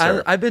those saucer.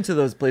 islands? I've been to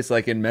those places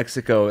like in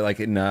Mexico,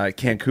 like in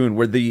Cancun,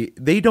 where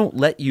they don't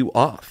let you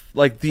off.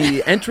 Like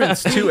the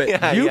entrance to it,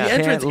 Yeah, the yeah.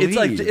 entrance, Can't it's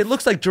like leave. it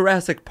looks like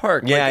Jurassic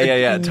Park. Yeah, like, yeah,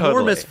 an yeah,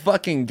 enormous totally.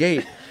 fucking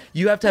gate.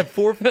 You have to have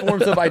 4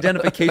 forms of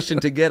identification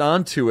to get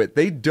onto it.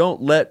 They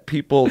don't let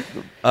people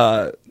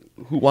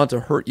who want to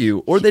hurt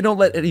you, or they don't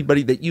let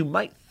anybody that you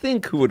might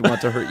think who would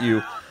want to hurt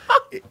you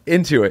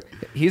into it.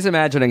 He's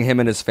imagining him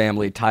and his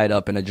family tied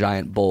up in a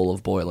giant bowl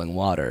of boiling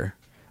water,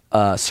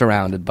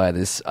 surrounded by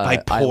this by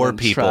poor island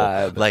people,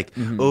 tribe. like,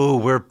 oh,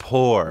 we're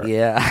poor.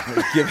 Yeah,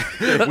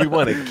 We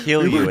want to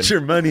kill We you. want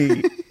your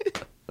money.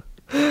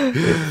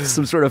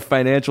 some sort of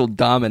financial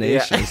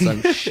domination, Yeah.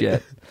 some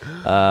shit.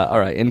 All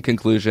right. In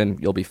conclusion,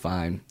 you'll be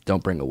fine.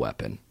 Don't bring a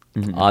weapon.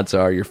 Odds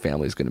are your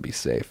family's going to be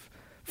safe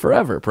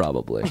forever,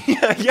 probably.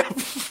 yeah,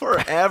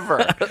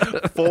 forever,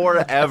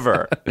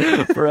 forever.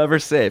 Forever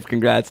safe.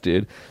 Congrats,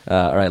 dude.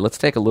 All right, let's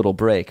take a little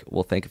break.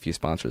 We'll thank a few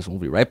sponsors. We'll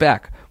be right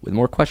back with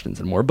more questions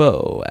and more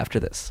Bo after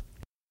this.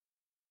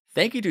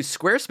 Thank you to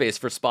Squarespace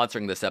for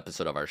sponsoring this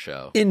episode of our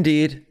show.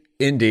 Indeed.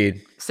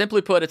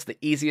 Simply put, it's the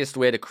easiest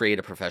way to create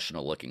a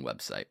professional-looking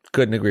website.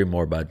 Couldn't agree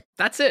more, bud.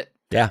 That's it.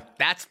 Yeah.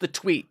 That's the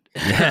tweet.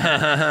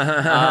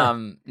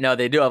 No,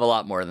 they do have a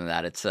lot more than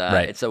that. It's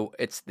Right.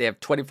 they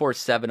have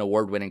 24/7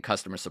 award-winning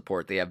customer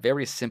support. They have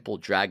very simple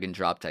drag and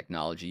drop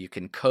technology. You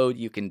can code,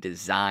 you can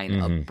design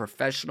a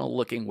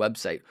professional-looking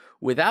website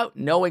without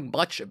knowing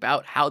much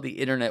about how the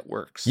internet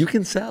works. You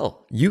can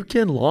sell. You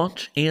can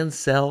launch and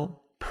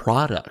sell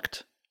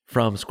product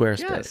from Squarespace.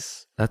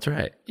 Yes. That's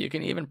right. You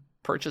can even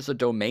purchase a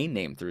domain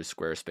name through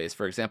Squarespace.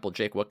 For example,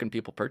 Jake, what can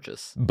people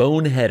purchase?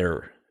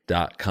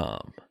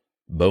 Boneheader.com.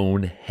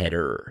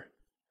 Boneheader.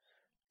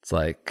 It's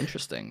like,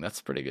 Interesting.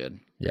 That's pretty good.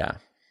 yeah.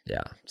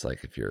 It's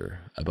like if you're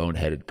a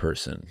boneheaded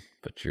person,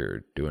 but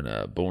you're doing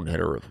a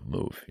boneheader of a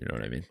move. You know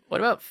what I mean?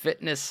 What about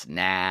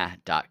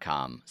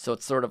fitnessnah.com? So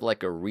it's sort of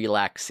like a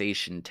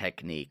relaxation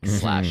technique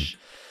slash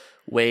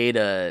way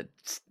to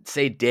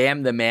say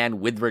damn the man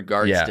with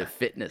regards to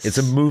fitness. It's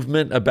a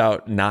movement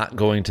about not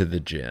going to the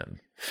gym.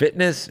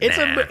 Fitness. It's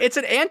nah. it's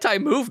an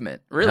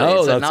anti-movement, really. Oh,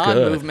 it's a that's good.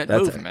 non-movement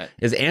That's movement.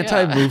 Is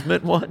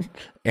anti-movement one?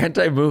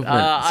 Anti-movement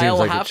seems I'll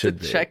like have it should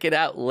to be. check it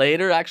out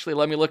later. Actually,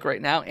 let me look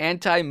right now.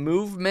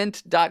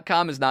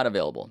 Antimovement.com is not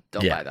available.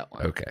 Don't buy that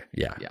one. Okay.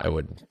 Yeah, Yeah. I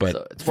wouldn't. But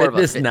So it's more of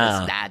a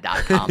nah.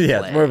 fitnessnah.com Yeah,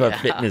 play. it's more of a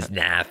Yeah. fitness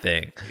nah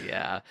thing.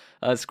 Yeah.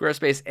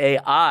 Squarespace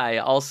AI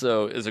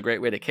also is a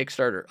great way to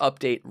kickstart or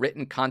update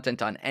written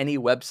content on any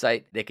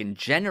website. They can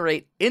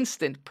generate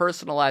instant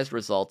personalized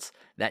results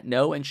that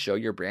know and show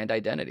your brand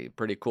identity.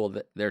 Pretty cool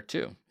there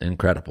too.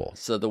 Incredible.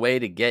 So the way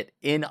to get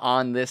in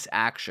on this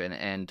action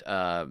and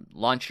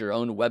launch your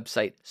own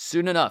website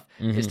soon enough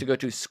is to go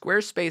to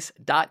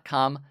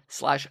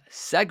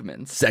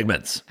squarespace.com/segments.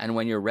 Segments. And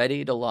when you're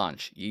ready to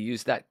launch, you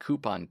use that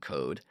coupon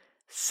code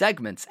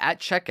segments at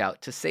checkout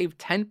to save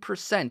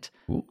 10%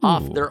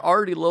 off their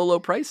already low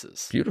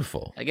prices.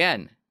 Beautiful.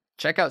 Again,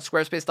 check out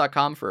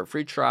squarespace.com for a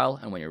free trial.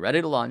 And when you're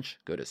ready to launch,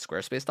 go to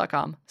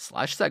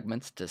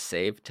squarespace.com/segments to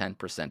save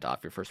 10%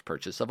 off your first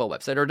purchase of a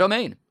website or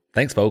domain.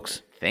 Thanks,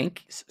 folks.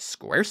 Thanks,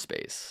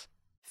 Squarespace.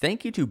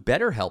 Thank you to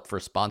BetterHelp for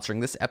sponsoring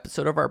this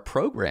episode of our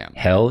program.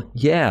 Hell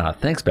yeah.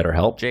 Thanks,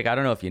 BetterHelp. Jake, I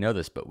don't know if you know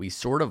this, but we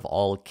sort of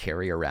all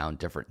carry around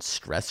different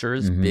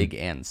stressors, big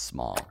and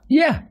small.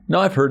 Yeah.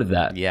 No, I've heard of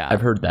that. Yeah. I've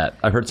heard that.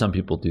 I've heard some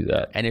people do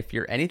that. And if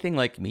you're anything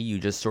like me, you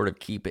just sort of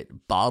keep it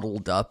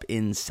bottled up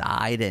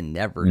inside and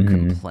never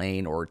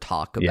complain or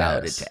talk about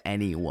it Yes. to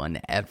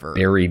anyone ever.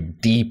 Buried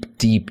deep,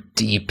 deep,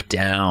 deep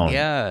down.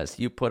 Yes,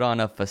 you put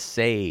on a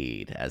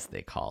facade, as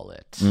they call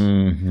it.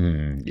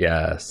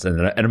 Yes.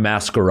 And a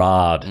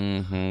masquerade.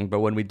 But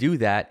when we do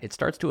that, it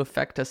starts to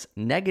affect us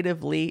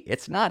negatively.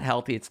 It's not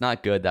healthy. It's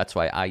not good. That's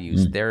why I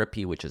use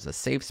therapy, which is a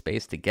safe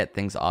space to get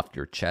things off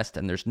your chest.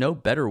 And there's no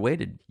better way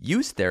to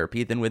use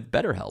therapy than with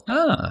BetterHelp.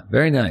 Ah,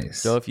 very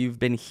nice. So if you've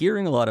been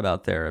hearing a lot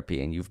about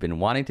therapy and you've been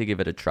wanting to give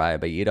it a try,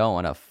 but you don't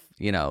want to,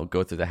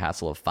 go through the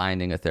hassle of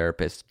finding a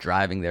therapist,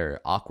 driving their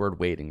awkward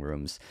waiting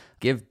rooms,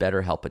 give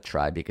BetterHelp a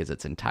try because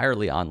it's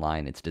entirely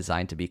online. It's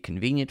designed to be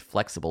convenient,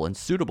 flexible, and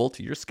suitable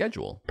to your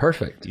schedule.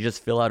 Perfect. You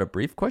just fill out a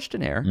brief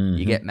questionnaire,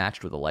 you get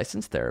matched with a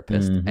licensed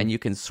therapist, and you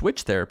can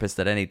switch therapists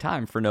at any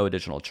time for no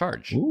additional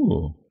charge.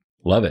 Ooh,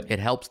 love it. It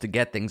helps to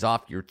get things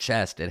off your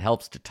chest. It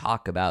helps to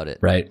talk about it.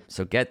 Right.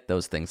 So get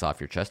those things off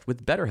your chest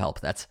with BetterHelp.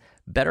 That's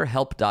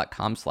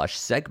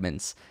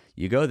betterhelp.com/segments.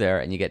 You go there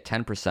and you get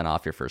 10%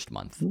 off your first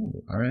month.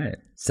 Ooh, all right.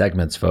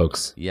 Segments,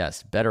 folks.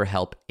 Yes,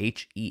 BetterHelp,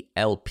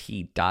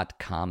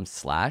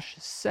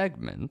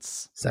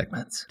 HELP.com/segments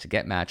Segments. to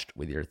get matched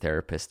with your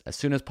therapist as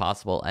soon as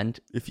possible. And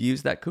if you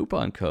use that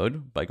coupon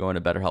code by going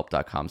to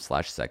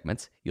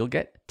betterhelp.com/segments, you'll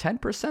get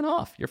 10%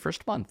 off your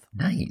first month.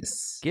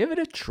 Nice. Give it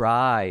a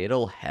try.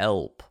 It'll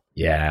help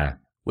Yeah.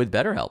 with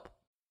BetterHelp.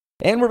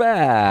 And we're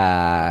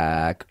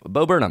back.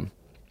 Bo Burnham.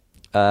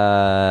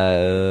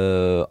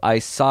 I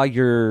saw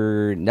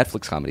your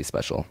Netflix comedy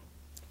special.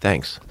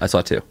 Thanks. I saw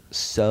it too.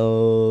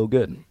 So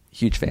good.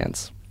 Huge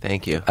fans.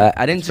 Thank you.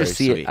 I didn't That's just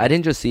very see sweet. it. I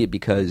didn't just see it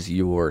because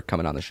you were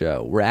coming on the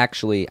show.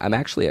 I'm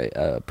actually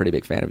a pretty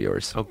big fan of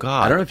yours. Oh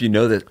God. I don't know if you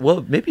know this.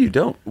 Well, maybe you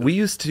don't. We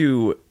used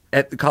to,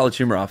 at the College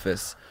Humor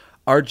office,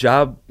 our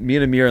job, me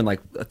and Amir and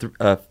like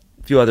a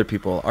few other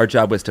people, our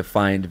job was to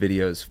find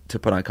videos to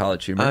put on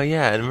College Humor. Oh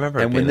yeah, I remember.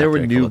 And when being there up were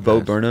there a new couple of Bo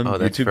times. Burnham Oh,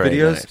 that's YouTube very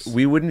videos, nice.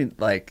 we wouldn't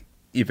like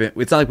even.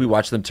 It's not like we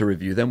watched them to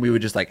review them. We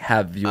would just like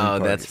have viewing Oh,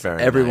 parties. that's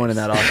very Everyone nice. in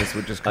that office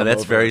would just come Oh,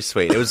 that's over. very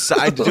sweet. It was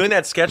doing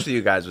that sketch with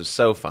you guys was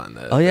so fun.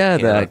 Oh yeah,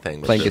 piano the thing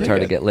was playing really guitar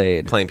to good. get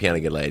laid. Playing piano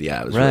to get laid. Yeah,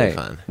 it was Right, really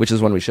fun. which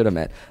is when we should have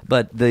met.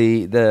 But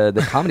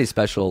the comedy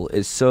special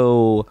is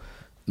so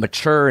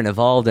mature and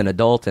evolved and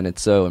adult, and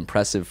it's so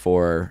impressive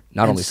for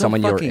not And only so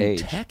someone your fucking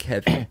age. tech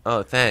heavy.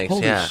 Oh, thanks.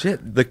 Holy yeah.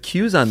 shit! The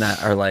cues on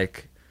that are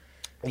like.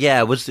 Yeah,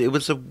 it was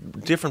a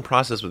different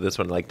process with this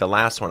one. Like the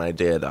last one I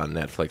did on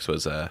Netflix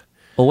was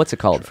Well, what's it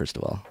called, first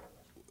of all?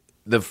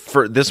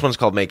 this one's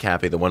called Make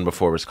Happy. The one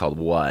before was called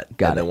What.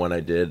 Got and it. the one I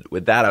did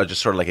with that, I was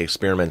just sort of like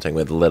experimenting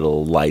with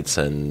little lights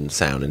and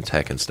sound and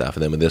tech and stuff.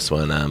 And then with this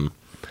one,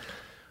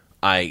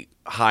 I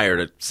hired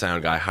a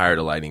sound guy, hired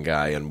a lighting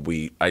guy, and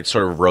I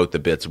sort of wrote the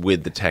bits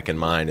with the tech in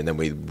mind, and then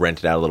we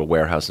rented out a little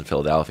warehouse in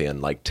Philadelphia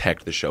and like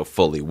teched the show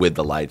fully with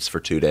the lights for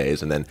 2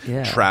 days, and then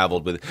Yeah.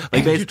 traveled with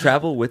like Did you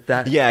travel with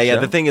that? yeah. show?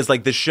 The thing is,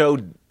 like, the show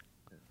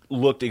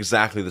looked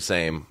exactly the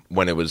same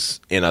when it was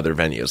in other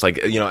venues. Like,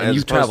 as you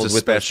opposed traveled to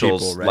with those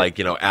specials, people, right?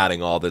 like,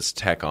 adding all this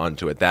tech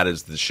onto it. That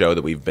is the show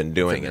that we've been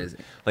doing. And, amazing.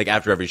 like,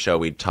 after every show,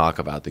 we'd talk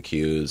about the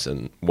cues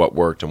and what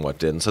worked and what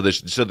didn't. So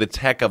the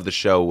tech of the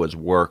show was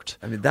worked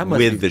that must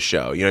with be- the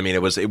show. You know what I mean?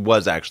 It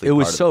was actually It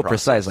was part of so the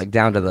process. precise, like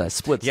down to the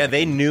split. Yeah,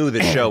 they knew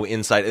the show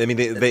inside. I mean,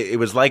 it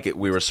was like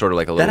we were sort of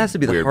like a little That has to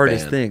be the weird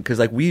hardest band. thing because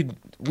like we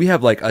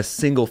have like a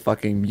single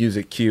fucking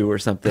music cue or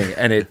something,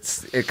 and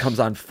it comes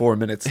on 4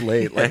 minutes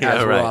late, like Yeah,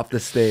 as we're right. off the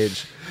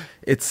stage.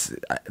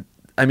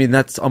 I mean,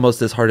 that's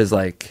almost as hard as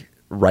like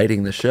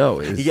writing the show.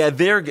 Is Yeah,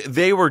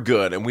 they were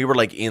good, and we were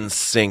like in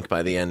sync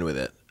by the end with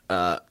it.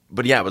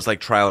 But yeah, it was like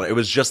trial. It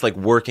was just like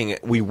working.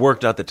 We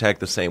worked out the tech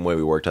the same way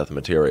we worked out the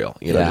material.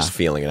 Yeah. Just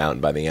feeling it out.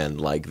 And by the end,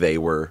 like they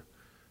were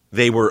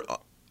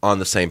on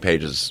the same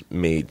page as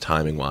me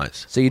timing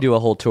wise. So you do a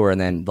whole tour,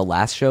 and then the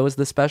last show is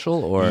the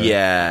special, or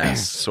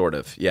Yes, sort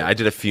of. Yeah, I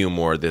did a few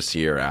more this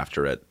year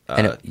after it.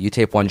 and you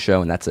tape one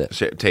show and that's it.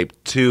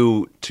 Taped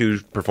two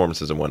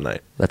performances in one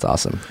night. That's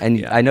awesome.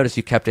 And I noticed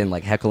you kept in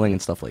like heckling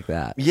and stuff like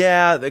that.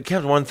 Yeah, they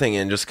kept one thing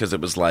in just because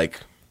it was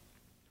like,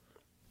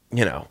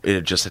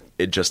 it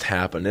just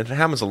happened. It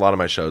happens a lot of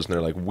my shows, and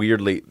they're like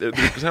weirdly, they're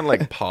kind of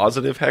like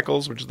positive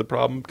heckles, which is the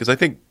problem. Because I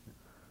think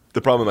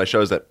the problem with my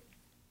show is that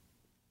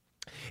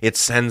it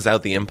sends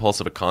out the impulse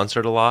of a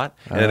concert a lot.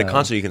 And at a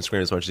concert, you can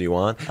scream as much as you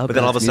want. But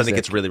then all of a sudden, it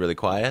gets really, really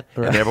quiet.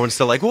 Right. And everyone's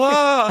still like,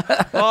 whoa!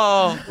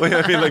 Oh!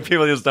 I mean, like,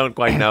 people just don't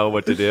quite know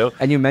what to do.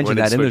 And you mentioned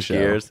that in the show.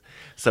 Gears.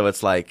 So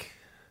it's like,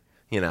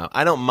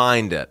 I don't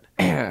mind it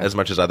as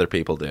much as other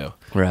people do.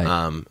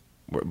 Right.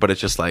 But it's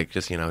just like,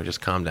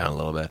 just calm down a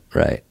little bit.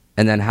 Right.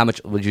 And then how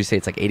much would you say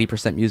it's like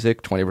 80%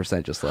 music,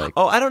 20% just like...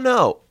 Oh, I don't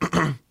know.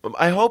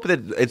 I hope that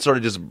it sort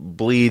of just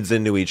bleeds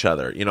into each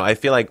other. I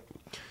feel like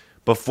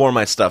before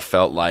my stuff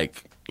felt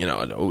like,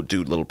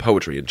 little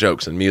poetry and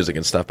jokes and music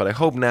and stuff. But I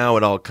hope now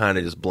it all kind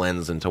of just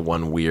blends into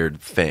one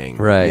weird thing.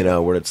 Right.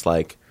 Where it's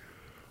like,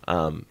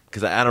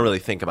 because I don't really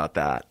think about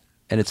that.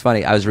 And it's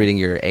funny, I was reading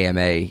your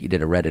AMA. You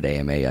did a Reddit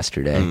AMA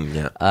yesterday.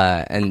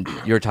 And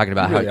you were talking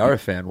about You really how... are a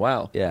fan.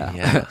 Wow.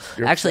 Yeah.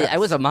 Actually, I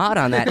was a mod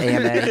on that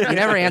AMA. You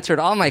never answered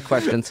all my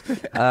questions.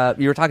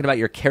 You were talking about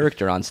your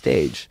character on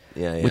stage.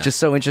 Yeah. Which is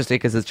so interesting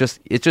because it's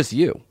just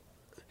you.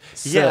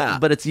 So, Yeah.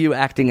 But it's you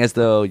acting as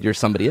though you're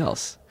somebody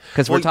else.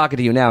 Because we're talking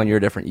to you now and you're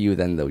a different you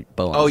than the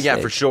Bo on Oh, the yeah,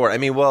 stage. for sure. I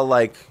mean, well,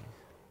 like,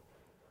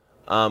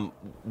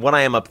 what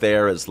I am up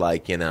there is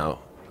like,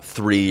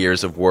 3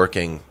 years of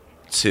working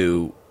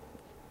to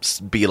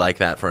be like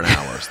that for an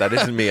hour. So that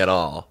isn't me at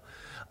all.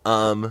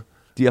 Do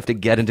you have to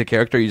get into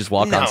character or you just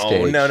walk on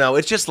stage? No.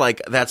 It's just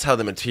like that's how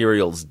the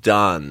material's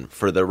done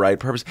for the right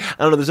purpose.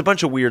 I don't know. There's a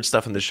bunch of weird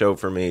stuff in the show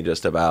for me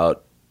just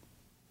about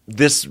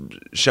this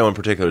show in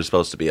particular is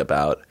supposed to be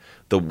about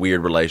the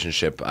weird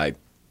relationship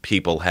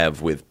people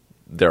have with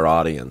their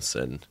audience.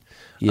 And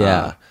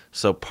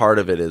so part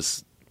of it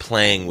is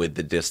playing with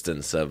the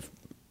distance of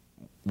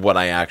what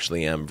I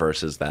actually am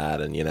versus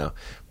that. And,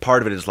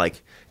 part of it is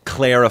like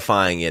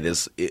clarifying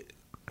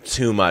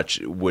too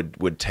much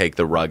would take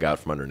the rug out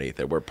from underneath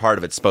it, where part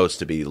of it's supposed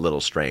to be a little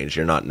strange.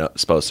 You're not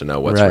supposed to know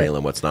what's real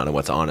and what's not, and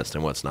what's honest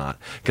and what's not.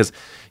 Because,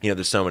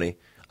 there's so many.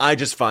 I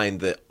just find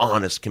the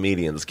honest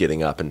comedians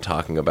getting up and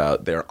talking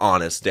about their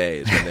honest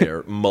days when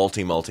they're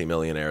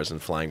multi-millionaires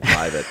and flying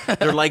private.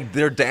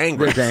 They're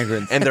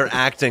dangrins. And they're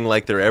acting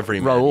like they're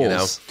everyman,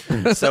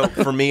 So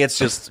for me, it's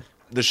just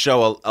the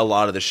show, a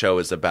lot of the show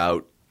is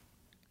about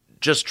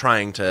just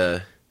trying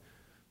to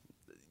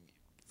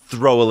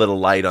throw a little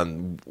light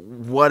on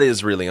what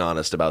is really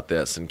honest about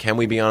this, and can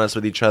we be honest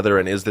with each other,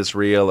 and is this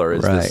real, or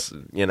is this,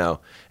 am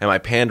I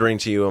pandering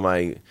to you, am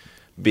I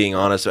being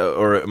honest,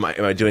 or am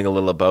I doing a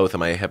little of both,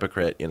 am I a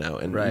hypocrite,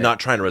 and not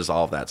trying to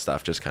resolve that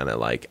stuff, just kind of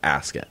like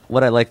ask it.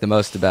 What I like the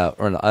most about,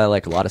 or I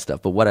like a lot of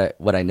stuff, but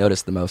what I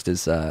noticed the most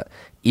is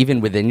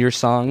even within your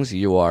songs,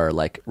 you are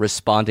like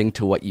responding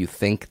to what you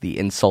think the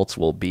insults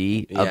will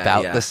be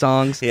about the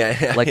songs.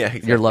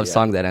 Exactly, your love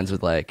song that ends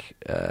with like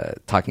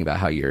talking about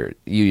how you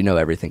know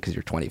everything because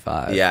you're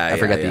 25. I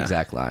forget the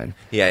exact line.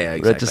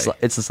 Exactly.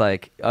 It's just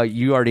like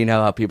you already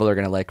know how people are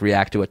going to like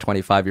react to a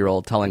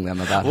 25-year-old telling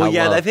them about how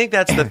I think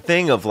that's the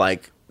thing of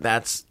like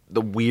that's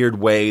the weird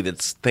way that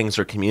things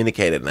are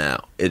communicated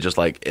now. It's just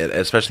like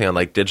especially on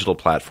like digital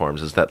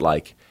platforms, is that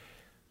like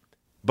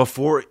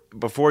before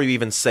you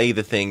even say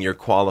the thing, you're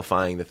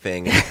qualifying the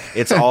thing.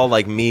 It's all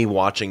like me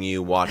watching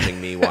you, watching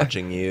me,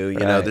 watching you. You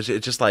know, it's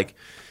just like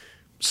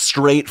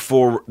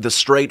the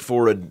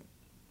straightforward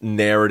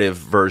narrative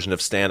version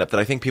of stand-up that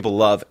I think people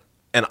love,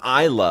 and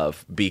I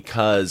love,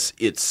 because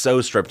it's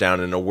so stripped down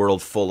in a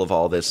world full of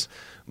all this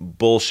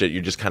bullshit.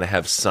 You just kind of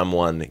have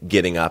someone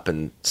getting up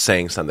and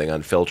saying something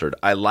unfiltered.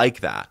 I like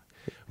that,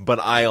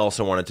 but I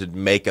also wanted to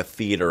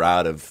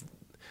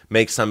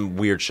make some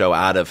weird show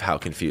out of how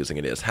confusing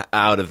it is,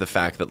 out of the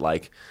fact that,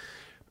 like,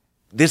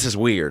 this is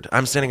weird.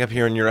 I'm standing up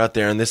here and you're out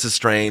there and this is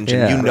strange.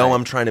 And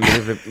I'm trying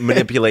to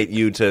manipulate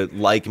you to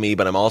like me,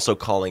 but I'm also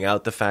calling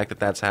out the fact that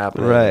that's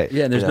happening. Right.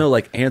 Yeah, and there's no,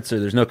 like, answer.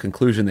 There's no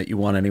conclusion that you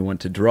want anyone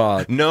to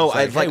draw. No,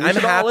 I'm happy.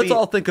 Let's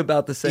all think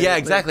about the same Yeah, thing.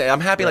 exactly.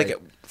 I'm happy, like,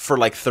 for,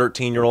 like,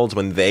 13-year-olds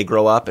when they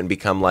grow up and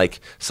become,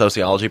 like,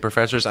 sociology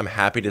professors. I'm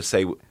happy to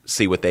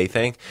see what they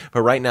think.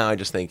 But right now I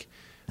just think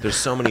there's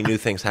so many new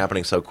things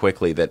happening so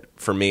quickly that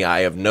for me,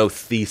 I have no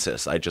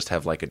thesis. I just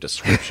have like a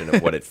description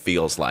of what it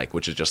feels like,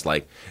 which is just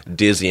like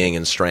dizzying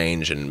and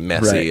strange and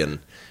messy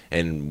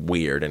and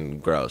weird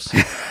and gross.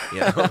 You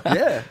know?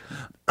 Yeah.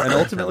 And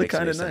ultimately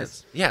kind of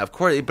nice. Yeah, of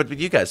course. But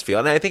you guys feel,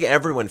 and I think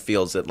everyone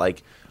feels it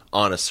like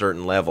on a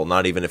certain level,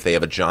 not even if they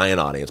have a giant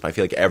audience, but I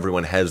feel like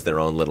everyone has their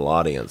own little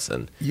audience.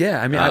 And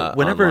yeah, I mean,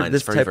 whenever online, this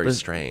it's very, type very of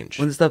strange.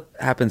 When this stuff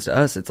happens to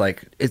us, it's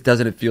like it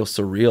feel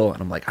surreal,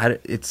 and I'm like,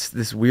 it's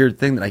this weird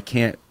thing that I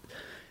can't.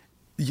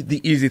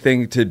 The easy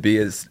thing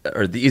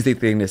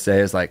to say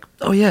is like,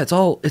 oh yeah,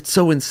 it's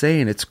so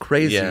insane, it's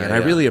crazy, and I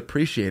really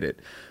appreciate it.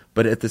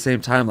 But at the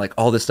same time, like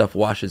all this stuff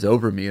washes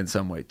over me in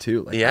some way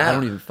too. Like Yeah. I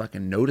don't even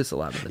fucking notice a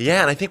lot of it.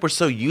 Yeah, and I think we're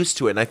so used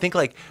to it. And I think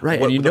like Right,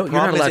 what, and you know, the you're not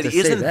problem allowed is to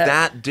it say isn't that.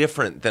 that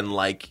different than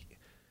like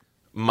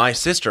my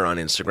sister on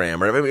Instagram.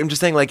 Or I'm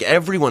just saying like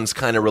everyone's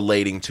kind of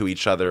relating to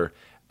each other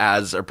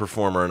as a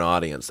performer and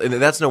audience. And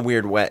that's in a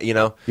weird way, you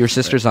know. Your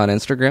sister's on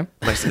Instagram?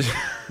 My sister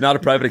Not a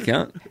private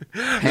account.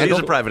 is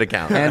a private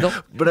account. Handle?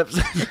 But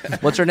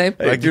What's her name?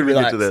 I can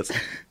relate to this.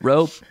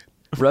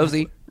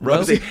 Rosie?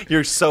 Rosie,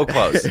 you're so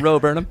close.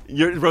 Burnham?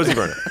 You're Rosie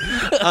Burnham.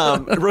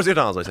 Rosie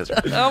O'Donnell's my sister.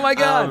 Oh my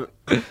God.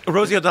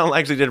 Rosie O'Donnell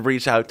actually did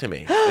reach out to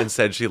me and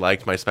said she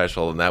liked my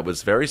special, and that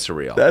was very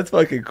surreal. That's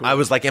fucking cool. I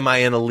was like, am I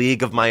in a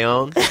league of my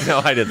own? No,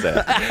 I didn't say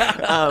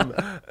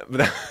that.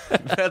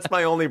 That's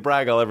my only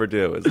brag I'll ever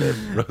do is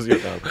Rosie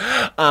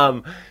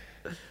O'Donnell.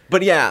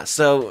 But yeah,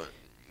 so,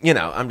 you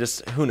know, I'm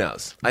just, who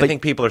knows? I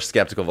think people are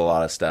skeptical of a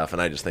lot of stuff, and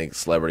I just think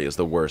celebrity is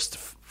the worst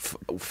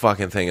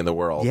fucking thing in the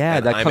world. Yeah,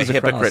 and that I'm comes a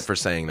hypocrite across. for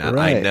saying that.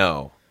 Right.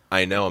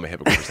 I know I'm a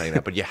hypocrite for saying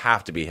that, but you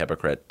have to be a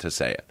hypocrite to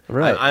say it.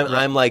 Right.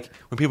 I'm like,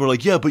 when people are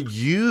like, yeah, but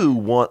you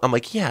want, I'm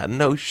like, yeah,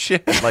 no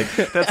shit. Like,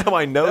 that's how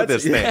I know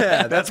this thing.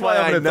 yeah, that's why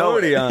I'm I an know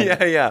authority it. on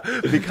it. Yeah,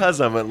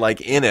 because I'm like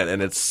in it,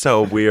 and it's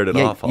so weird and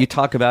Yeah, awful. you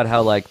talk about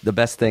how like the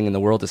best thing in the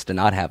world is to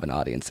not have an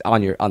audience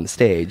on the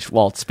stage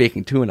while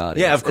speaking to an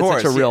audience. Yeah, of course.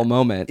 It's such a real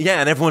moment.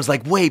 Yeah, and everyone's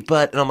like, wait,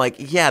 but, and I'm like,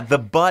 yeah, the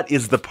but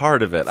is the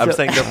part of it. I'm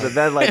saying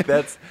that like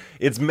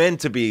it's meant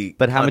to be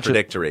But how much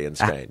contradictory and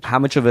strange. How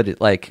much of it,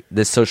 like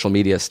this social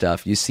media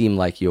stuff, you seem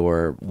like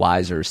you're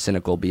wiser,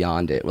 cynical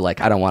beyond it.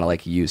 Like I don't want to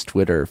like use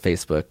Twitter,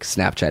 Facebook,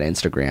 Snapchat,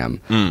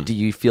 Instagram. Do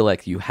you feel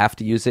like you have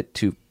to use it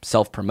to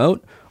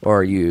self-promote, or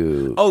are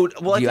you? Oh,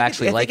 well, do you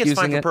actually I like think it's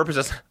fine using for it?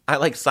 purposes. I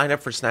like signed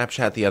up for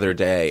Snapchat the other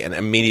day, and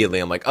immediately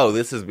I'm like, oh,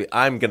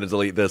 I'm going to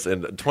delete this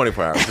in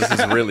 24 hours. This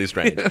is really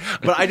strange.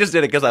 But I just did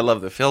it because I love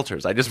the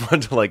filters. I just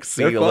wanted to like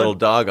see They're a fun. little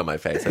dog on my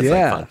face. That's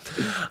Yeah. like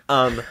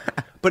fun.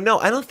 But no,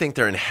 I don't think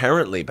they're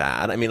inherently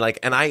bad. I mean, like,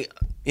 and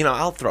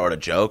I'll throw out a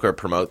joke or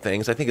promote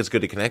things. I think it's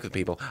good to connect with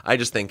people. I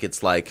just think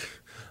it's like,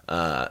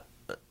 I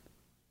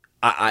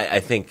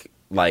think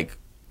like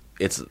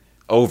it's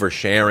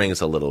oversharing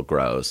is a little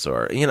gross,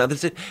 or you know,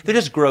 they're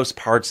just gross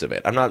parts of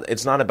it.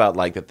 It's not about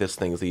like that this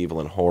thing's evil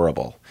and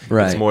horrible.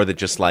 Right. It's more that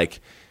just like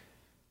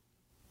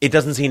it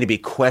doesn't seem to be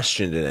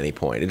questioned at any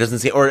point. It doesn't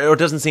seem, or it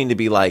doesn't seem to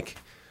be like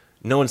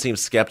no one seems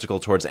skeptical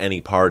towards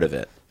any part of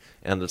it.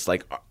 And it's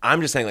like, I'm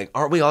just saying, like,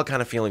 aren't we all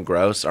kind of feeling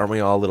gross? Aren't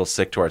we all a little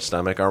sick to our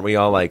stomach? Aren't we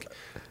all like,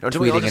 do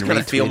we all Tweeting just and kind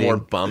of feel more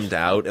retweeting. bummed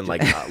out and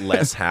like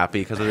less happy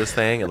because of this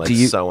thing and like Do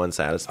you- so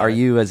unsatisfied? Are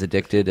you as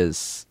addicted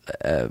as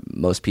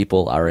most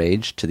people our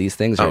age to these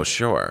things? Oh, Or-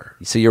 sure.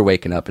 So you're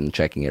waking up and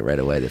checking it right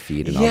away, the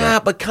feed and all Yeah,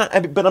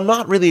 that. but I'm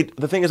not really.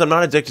 The thing is, I'm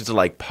not addicted to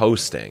like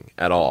posting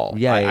at all.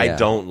 Yeah, I yeah.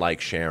 don't like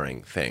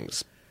sharing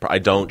things. I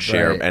don't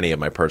share Right. any of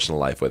my personal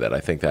life with it. I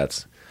think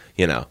that's,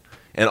 you know,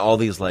 and all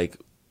these like,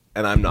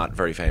 and I'm not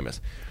very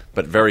famous,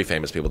 but very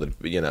famous people that,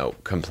 you know,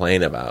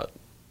 complain about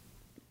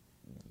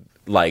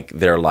like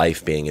their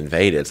life being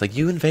invaded. It's like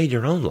you invade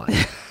your own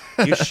life.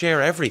 You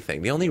share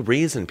everything. The only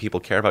reason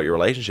people care about your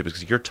relationship is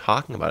because you're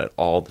talking about it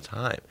all the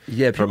time.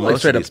 Yeah, for people like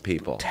most straight of up these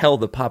people. tell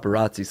the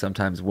paparazzi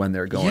sometimes when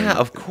they're going. Yeah,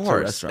 of to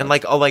course. restaurants. And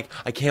like,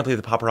 I can't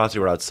believe the paparazzi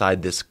were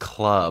outside this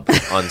club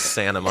on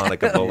Santa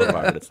Monica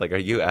Boulevard. It's like, are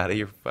you out of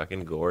your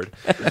fucking gourd?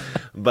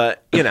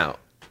 But, you know,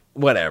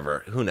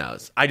 whatever. Who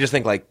knows? I just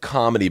think like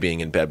comedy being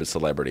in bed with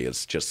celebrity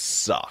is just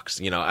sucks.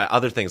 You know,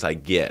 other things I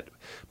get,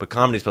 but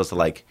comedy's supposed to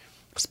like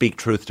speak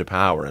truth to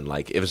power, and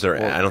like, if there,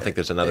 I don't think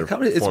there's another.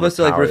 Comedy, it's form of supposed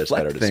to like power that's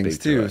reflect better to things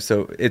speak to too, it.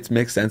 so it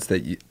makes sense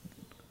that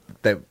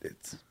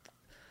it's.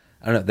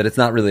 I don't know that it's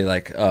not really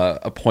like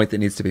a point that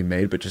needs to be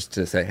made, but just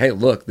to say, hey,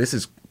 look, this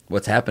is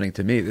what's happening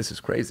to me. This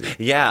is crazy.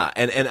 Yeah,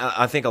 and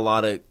I think a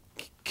lot of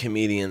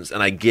comedians,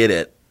 and I get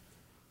it,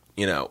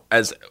 you know,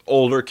 as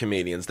older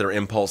comedians, their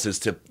impulse is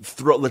to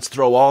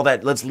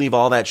let's leave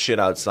all that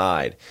shit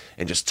outside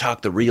and just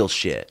talk the real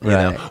shit, you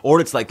Right. know? Or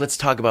it's like, let's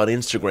talk about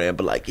Instagram,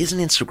 but like, isn't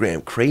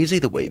Instagram crazy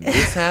the way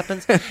this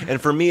happens? And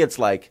for me, it's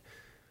like,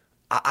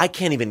 I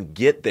can't even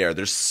get there.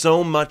 There's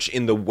so much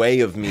in the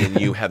way of me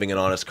and you having an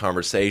honest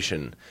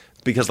conversation.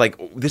 Because, like,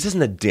 this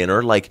isn't a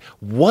dinner. Like,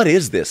 what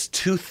is this?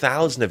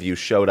 2,000 of you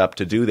showed up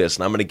to do this,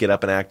 and I'm going to get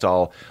up and act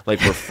all like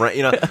we're friends.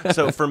 You know?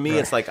 So for me,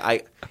 it's like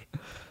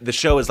the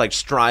show is like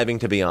striving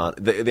to be on.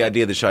 The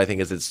idea of the show, I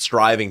think, is it's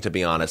striving to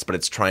be honest, but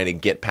it's trying to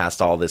get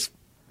past all this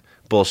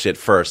bullshit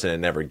first, and it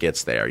never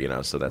gets there, you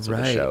know? So that's what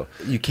the show.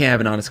 You can't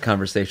have an honest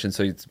conversation,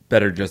 so it's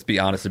better just be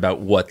honest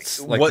about what's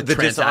like What the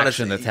dishonesty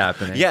transaction that's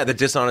happening. Yeah, the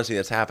dishonesty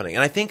that's happening.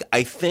 And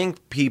I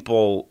think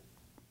people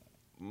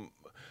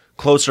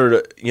closer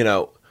to, you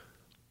know,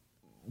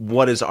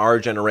 what is our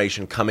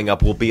generation coming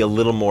up will be a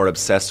little more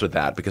obsessed with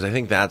that, because I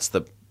think that's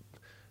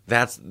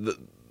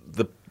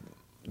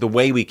the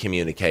way we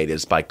communicate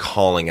is by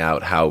calling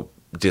out how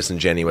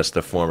disingenuous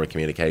the form of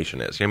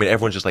communication is. I mean,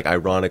 everyone's just like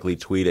ironically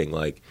tweeting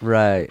like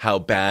Right. how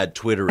bad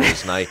Twitter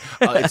is, and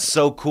it's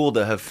so cool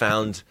to have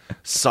found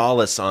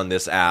solace on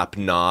this app.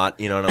 Not,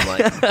 and I'm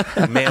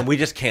like, man, we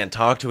just can't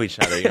talk to each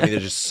other. I mean,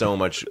 there's just so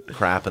much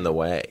crap in the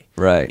way,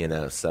 Right.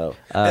 So,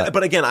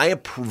 but again, I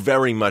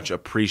very much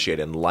appreciate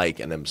and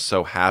am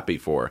so happy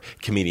for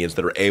comedians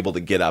that are able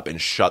to get up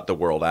and shut the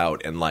world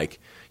out and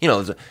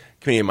there's a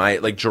comedian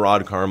like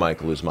Gerard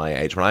Carmichael, who's my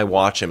age. When I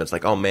watch him, it's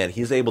like, oh man,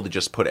 he's able to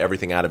just put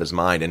everything out of his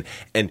mind,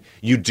 and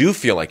you do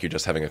feel like you're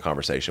just having a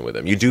conversation with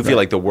him. You do feel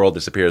like the world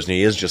disappears, and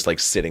he is just like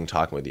sitting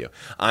talking with you.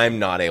 I'm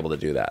not able to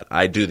do that.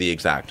 I do the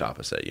exact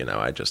opposite.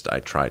 I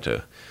try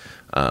to,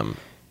 I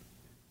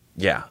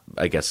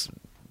guess,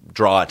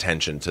 draw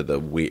attention to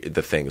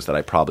the things that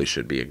I probably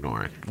should be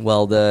ignoring.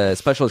 Well, the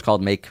special is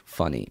called Make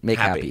Funny. Make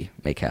Happy.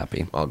 Make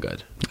Happy. All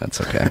good.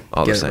 That's okay.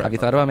 All the same. Have you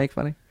thought about Make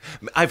Funny?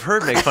 I've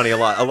heard Make Funny a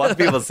lot. A lot of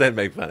people said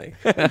Make Funny.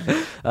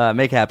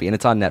 Make Happy, and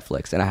it's on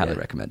Netflix, and I highly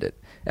recommend it.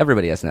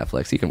 Everybody has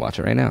Netflix. You can watch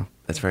it right now.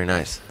 That's very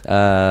nice.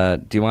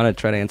 Do you want to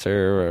try to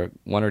answer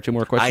one or two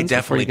more questions? I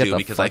definitely do,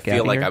 because I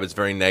feel like here? I was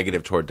very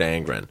negative toward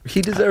Dangren.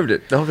 He deserved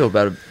it. Don't feel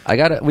bad.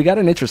 We got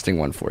an interesting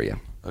one for you.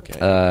 Okay.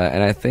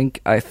 And I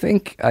think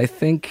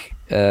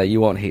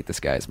you won't hate this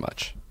guy as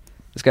much.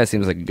 This guy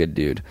seems like a good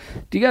dude.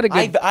 Do you got a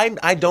good?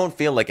 I don't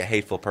feel like a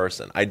hateful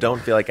person. I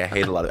don't feel like I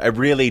hate a lot of. I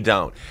really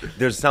don't.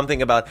 There's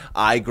something about.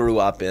 I grew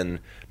up in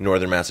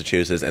northern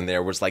Massachusetts, and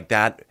there was like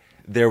that.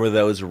 There were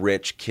those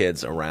rich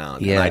kids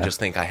around, and I just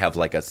think I have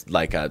like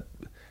a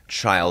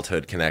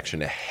childhood connection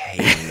to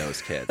hating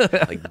those kids,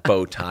 like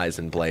bow ties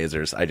and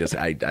blazers. I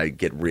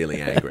get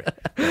really angry.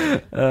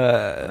 I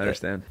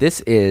understand.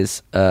 This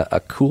is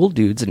a cool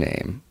dude's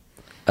name,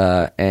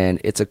 and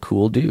it's a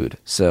cool dude.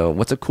 So,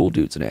 what's a cool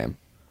dude's name?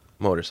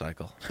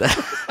 Motorcycle.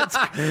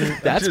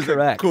 That's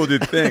correct. Cool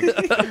dude thing.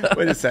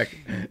 Wait a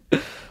second.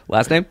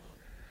 Last name?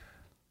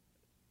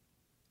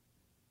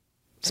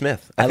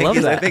 Smith. I love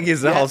that. I think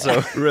he's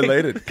also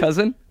Related.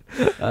 Cousin?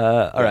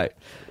 All right.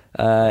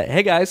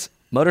 Hey, guys.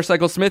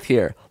 Motorcycle Smith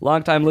here.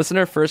 Longtime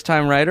listener,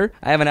 first-time writer.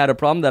 I haven't had a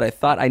problem that I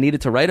thought I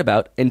needed to write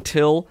about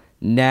until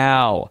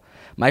now.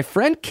 My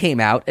friend came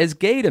out as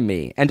gay to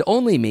me, and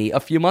only me, a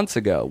few months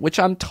ago, which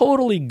I'm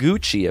totally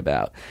Gucci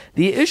about.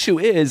 The issue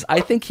is, I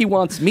think he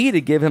wants me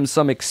to give him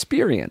some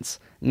experience.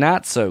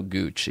 Not so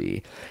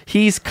Gucci.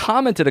 He's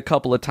commented a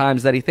couple of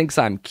times that he thinks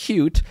I'm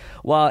cute,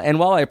 while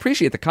I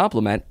appreciate the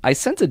compliment, I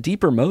sense a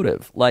deeper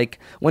motive, like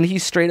when he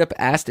straight up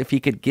asked if he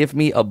could give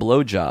me a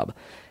blowjob.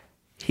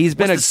 He's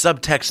been What's the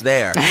subtext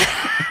there?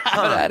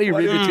 How do you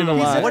read between the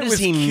lines? What does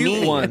he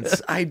mean?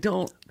 Ones. I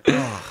don't.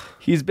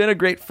 He's been a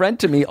great friend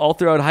to me all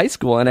throughout high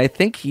school, and I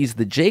think he's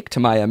the Jake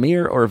to my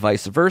Amir or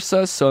vice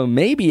versa, so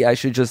maybe I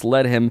should just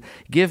let him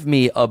give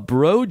me a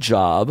bro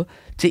job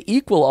to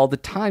equal all the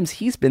times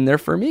he's been there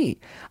for me.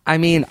 I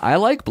mean, I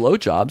like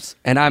blowjobs,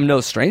 and I'm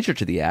no stranger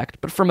to the act,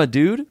 but from a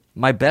dude,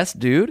 my best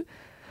dude,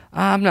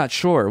 I'm not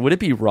sure. Would it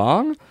be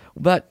wrong?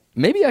 But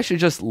maybe I should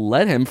just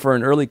let him for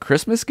an early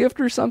Christmas gift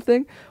or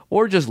something,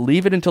 or just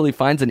leave it until he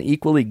finds an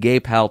equally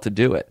gay pal to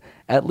do it.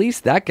 At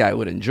least that guy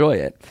would enjoy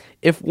it.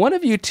 If one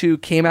of you two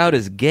came out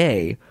as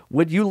gay,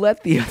 would you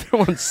let the other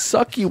one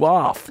suck you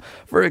off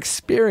for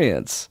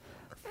experience?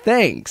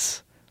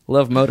 Thanks.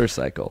 Love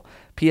Motorcycle.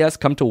 P.S.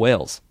 Come to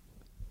Wales.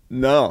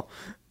 No.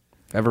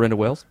 Ever been to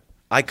Wales?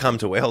 I come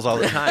to Wales all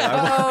the time.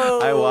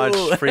 I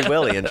watch Free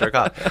Willy and jerk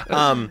off.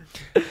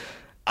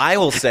 I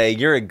will say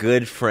you're a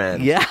good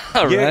friend. Yeah,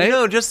 right?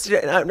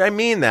 No, I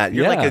mean that.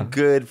 You're like a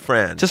good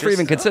friend. Just for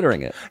even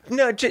considering it.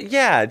 No,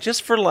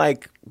 just for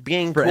like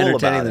being For cool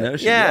entertaining about the it.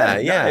 notion.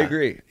 Yeah. I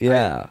agree.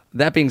 Yeah.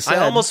 That being said,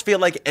 I almost feel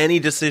like any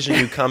decision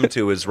you come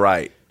to is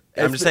right.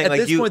 I'm just saying, At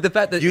like this point, the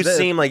fact that you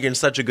seem like you're in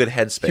such a good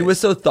headspace. He was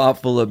so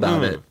thoughtful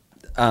about it.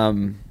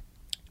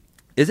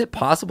 Is it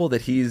possible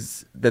that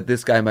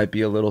this guy might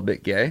be a little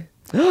bit gay?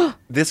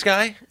 This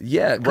guy?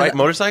 Yeah. Right,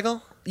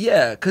 motorcycle?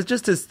 Yeah, because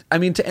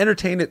to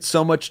entertain it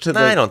so much to No,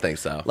 I don't think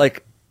so.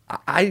 Like,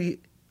 I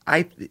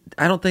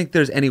don't think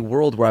there's any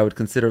world where I would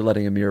consider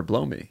letting Amir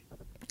blow me.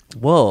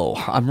 whoa,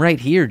 I'm right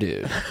here,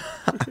 dude.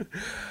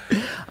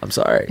 I'm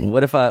sorry.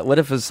 What if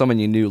it was someone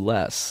you knew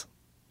less?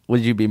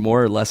 Would you be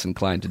more or less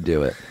inclined to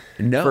do it?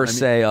 No, For,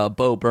 say, a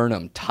Bo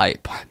Burnham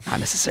type. Not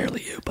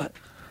necessarily you, but...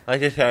 I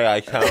just say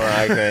I kind of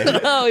like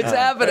it. Oh, it's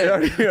happening.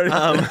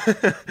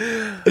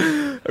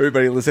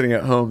 Everybody listening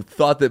at home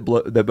thought that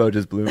Bo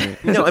just blew me.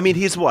 No, I mean,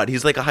 he's what?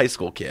 He's like a high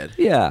school kid.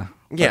 Yeah.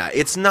 Yeah,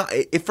 it's not.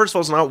 First of all,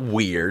 it's not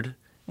weird.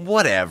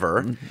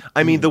 Whatever.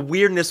 I mean, the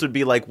weirdness would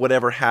be like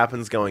whatever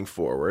happens going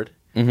forward.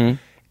 Mm-hmm.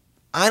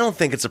 I don't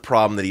think it's a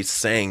problem that he's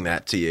saying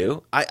that to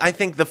you. I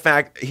think the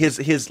fact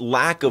his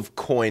lack of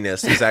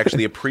coyness is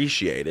actually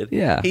appreciated.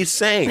 Yeah. He's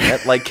saying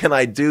it like, "Can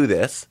I do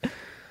this?"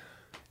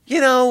 You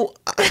know,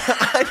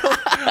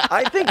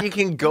 I think you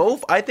can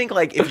go. I think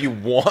like if you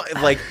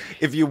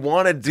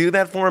want to do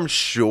that for him,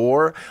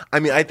 sure. I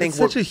mean, I think It's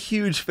such a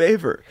huge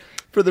favor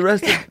for the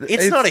rest of.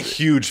 It's not a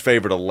huge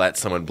favor to let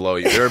someone blow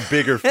you. There are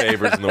bigger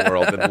favors in the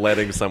world than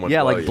letting someone.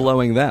 Yeah, blow like you.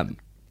 blowing them.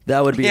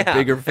 That would be a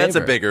bigger favor. That's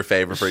a bigger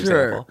favor, for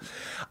example.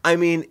 I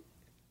mean,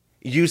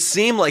 you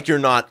seem like you're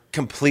not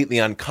completely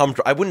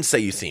uncomfortable. I wouldn't say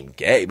you seem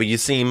gay, but you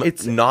seem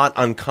not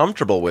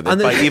uncomfortable with it.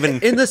 By even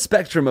in the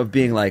spectrum of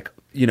being like,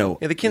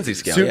 the Kinsey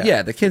scale.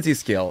 The Kinsey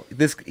scale.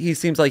 He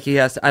seems like he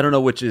has. I don't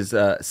know which is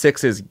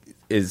 6 is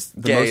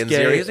the gay, most and gay,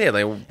 0 is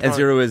and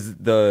 0 is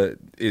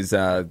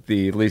the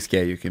least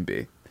gay you can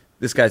be.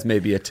 This guy's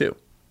maybe a 2.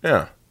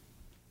 Yeah.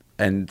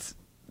 And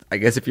I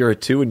guess if you're a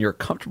 2 and you're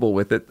comfortable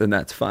with it, then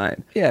that's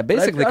fine. Yeah,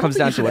 basically, it comes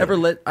down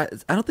to I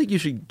don't think you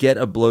should get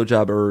a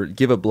blowjob or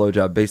give a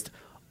blowjob based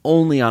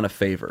only on a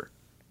favor.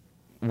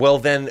 Well,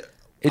 then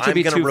it should I'm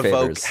be going to 2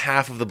 revoke favors.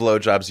 half of the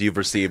blowjobs you've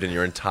received in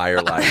your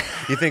entire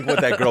life. You think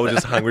what that girl was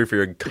just hungry for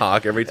your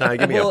cock every time?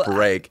 Give me a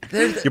break.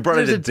 You brought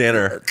her to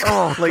dinner.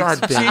 Oh, God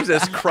damn.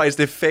 Jesus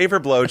Christ! If favor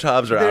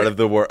blowjobs are out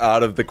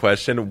of the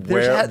question,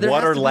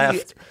 what are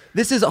left?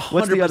 This is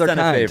 100% a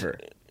favor.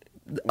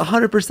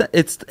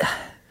 100%.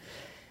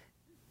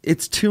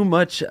 It's too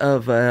much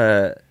of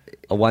a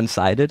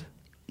one-sided.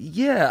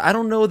 Yeah, I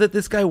don't know that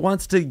this guy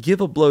wants to give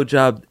a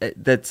blowjob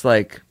that's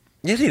like.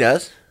 Yes, he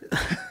does.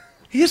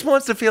 He just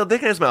wants to feel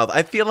dick in his mouth.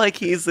 I feel like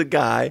he's the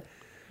guy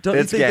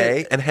that's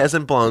gay and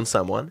hasn't blown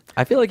someone.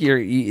 I feel like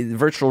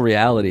virtual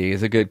reality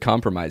is a good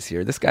compromise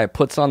here. This guy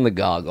puts on the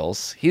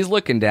goggles. He's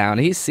looking down.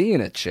 He's seeing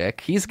a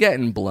chick. He's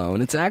getting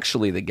blown. It's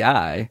actually the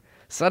guy.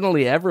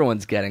 Suddenly,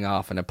 everyone's getting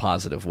off in a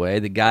positive way.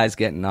 The guy's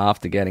getting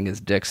off to getting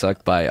his dick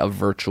sucked by a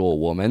virtual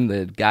woman.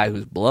 The guy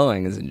who's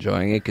blowing is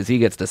enjoying it because he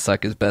gets to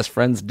suck his best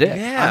friend's dick.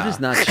 Yeah. I'm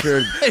just not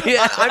sure.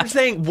 I'm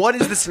saying, what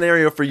is the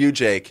scenario for you,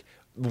 Jake?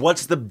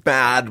 What's the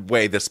bad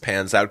way this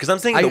pans out? Because I'm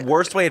saying the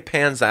worst way it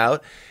pans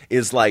out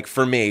is like,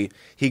 for me,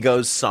 he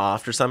goes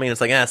soft or something, and it's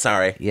like,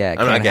 sorry. Yeah,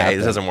 I'm not gay. happen.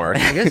 This doesn't work.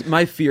 I guess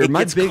my fear,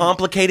 It's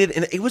complicated,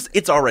 and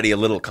it's already a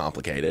little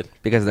complicated.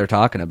 Because they're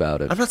talking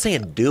about it. I'm not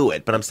saying do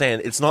it, but I'm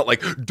saying it's not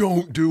like,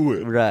 don't do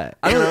it. Right.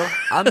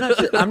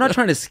 I'm not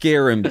trying to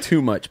scare him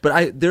too much,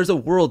 but there's a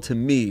world to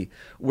me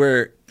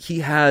where he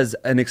has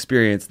an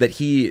experience that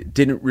he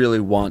didn't really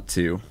want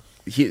to.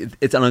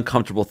 It's an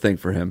uncomfortable thing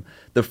for him.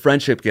 The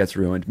friendship gets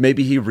ruined.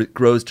 Maybe he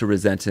grows to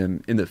resent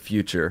him in the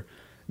future.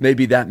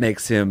 Maybe that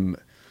makes him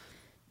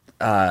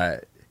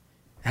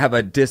have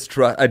a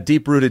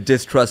deep-rooted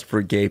distrust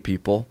for gay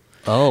people.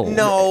 Oh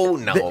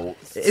No.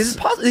 It's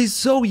possible. He's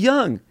so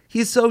young.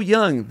 He's so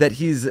young that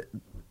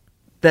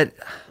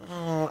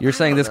You're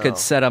saying this could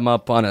set him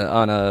up on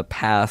a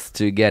path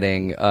to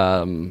getting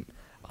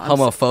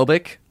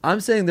homophobic? I'm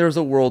saying there's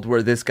a world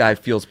where this guy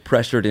feels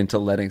pressured into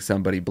letting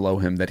somebody blow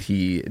him that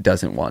he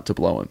doesn't want to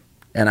blow him,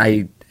 and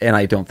I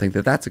don't think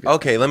that that's a good.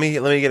 Okay, let me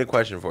get a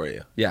question for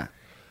you. Yeah,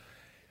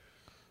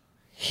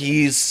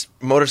 he's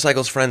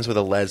motorcycles friends with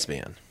a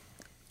lesbian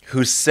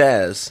who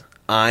says,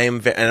 I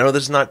know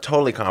this is not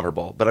totally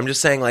comparable, but I'm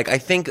just saying, like, I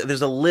think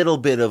there's a little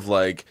bit of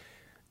like,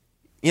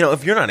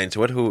 if you're not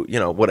into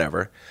it,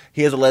 whatever.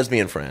 He has a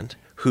lesbian friend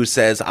who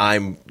says,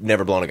 I'm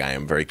never blown a guy.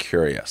 I'm very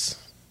curious.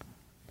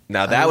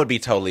 Now, that would be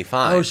totally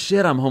fine. Oh,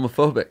 shit, I'm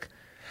homophobic.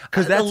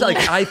 Because that's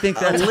I think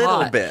that's a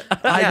little hot. bit.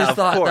 I just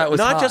thought that was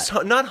not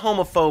hot. not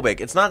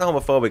homophobic. It's not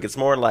homophobic. It's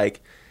more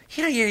like,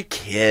 you're a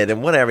kid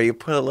and whatever. You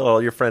put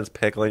your friend's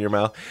pickle in your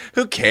mouth.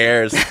 Who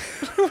cares?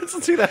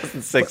 It's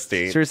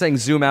 2016. So you're saying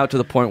zoom out to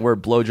the point where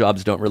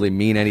blowjobs don't really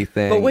mean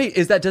anything. But wait,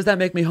 does that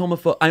make me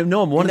homophobic? I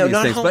know I'm one of these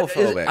not things,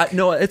 homophobic. but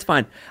no, it's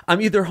fine.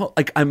 I'm either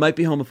I might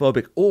be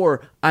homophobic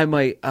or I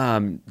might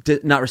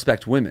not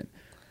respect women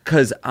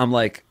because I'm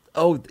like,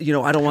 I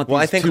don't want. Well,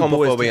 these I think two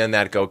boys homophobia and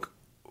that go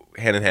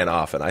hand in hand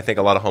often. I think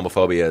a lot of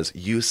homophobia is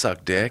you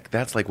suck dick.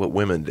 That's like what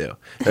women do.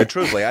 Now,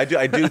 truthfully, I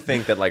do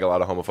think that like a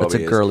lot of homophobia It's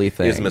a girly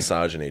thing. is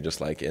misogyny, just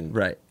like in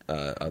Right.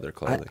 Other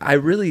clothing.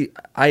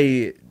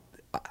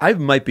 I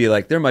might be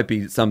like, there might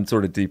be some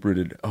sort of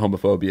deep-rooted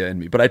homophobia in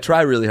me, but I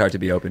try really hard to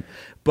be open.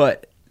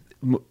 But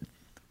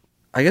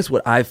I guess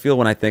what I feel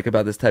when I think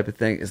about this type of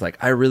thing is like,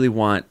 I really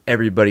want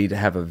everybody to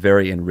have a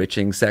very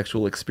enriching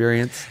sexual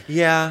experience.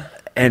 Yeah.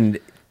 And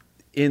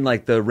in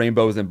like the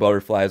rainbows and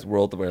butterflies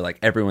world where like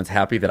everyone's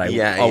happy that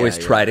I always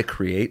try to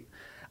create,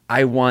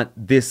 I want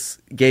this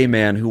gay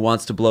man who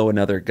wants to blow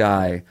another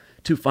guy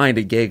to find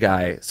a gay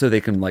guy so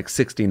they can like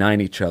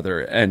 69 each other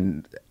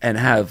and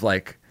have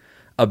like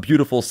a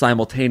beautiful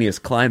simultaneous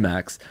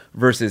climax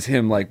versus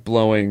him like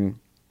blowing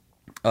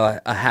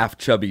a half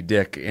chubby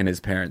dick in his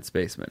parents'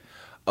 basement.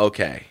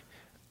 Okay.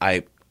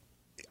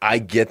 I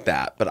get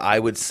that, but I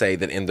would say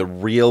that in the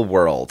real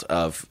world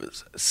of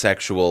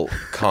sexual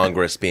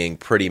congress being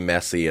pretty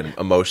messy and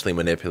emotionally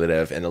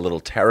manipulative and a little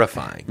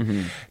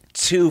terrifying,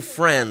 two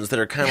friends that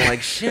are kind of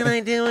like, should I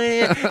do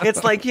it?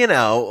 It's like,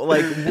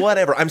 like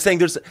whatever. I'm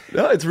saying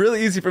No, it's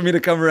really easy for me to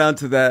come around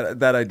to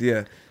that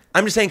idea.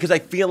 I'm just saying because I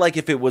feel like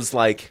if it was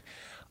like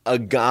a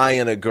guy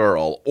and a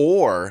girl,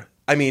 or,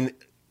 I mean,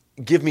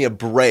 give me a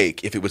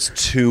break if it was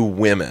two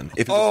women.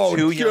 If it was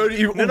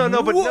two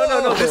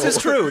No, this is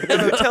true.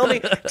 No, tell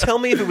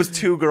me if it was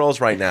two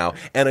girls right now,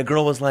 and a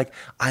girl was like,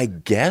 I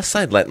guess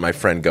I'd let my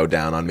friend go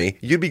down on me.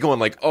 You'd be going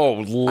like, oh,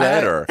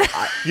 let her.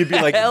 You'd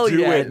be like,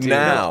 do it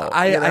now.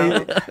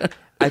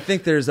 I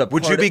think there's a.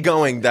 Would you be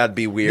going? That'd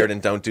be weird,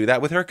 and don't do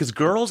that with her because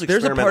girls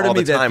There's a experiment part of all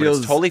the me that time. And it's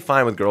feels- totally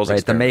fine with girls. Right, the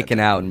experimenting. making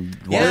out and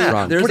while Yeah,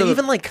 drunk. There's but a-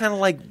 even like kind of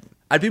like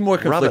I'd be more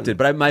conflicted,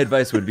 but my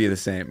advice would be the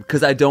same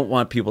because I don't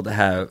want people to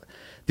have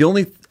the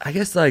only. I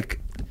guess like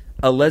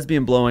a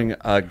lesbian blowing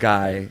a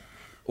guy.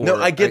 Or,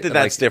 no, I get that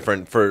that's like,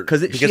 different for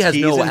because she has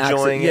he's no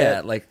enjoying access. Yeah,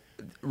 it. like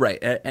right,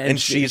 And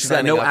she's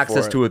got no signing up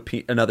access for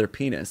to another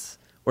penis,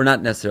 or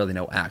not necessarily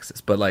no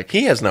access, but like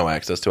he has no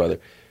access to other.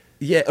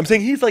 yeah, I'm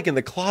saying he's like in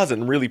the closet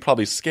and really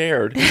probably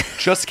scared.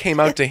 Just came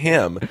out to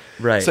him,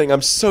 Right. Saying,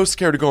 "I'm so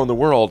scared to go in the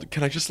world.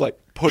 Can I just like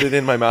put it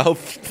in my mouth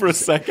for a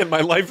second?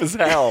 My life is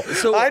hell."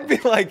 So- I'd be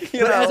like,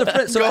 you but know, as a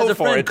friend- so go as a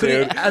for friend, it,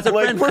 couldn't- dude. as a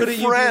like, friend, we're couldn't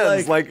you be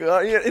friends. like-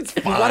 yeah, it's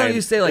fine. why don't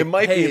you say like, it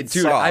might hey, be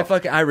dude,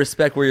 soft. I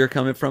respect where you're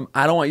coming from.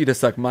 I don't want you to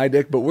suck my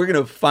dick, but we're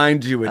gonna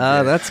find you a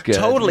dick. That's good.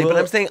 Totally, but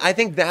Well- I'm saying I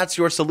think that's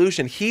your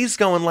solution. He's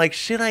going like,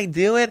 should I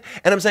do it?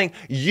 And I'm saying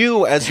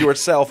you, as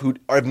yourself, who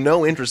have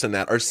no interest in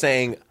that, are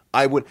saying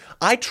I would.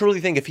 I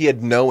truly think if he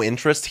had no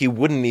interest, he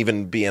wouldn't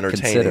even be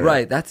entertaining. Consider it.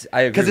 Right, that's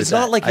I agree Because with it's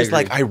not that. like he's agree.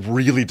 like, I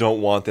really don't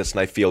want this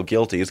and I feel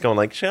guilty. He's going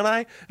like, should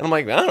I? And I'm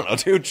like, I don't know,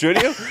 dude,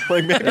 should you?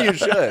 Like, maybe you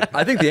should.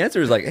 I think the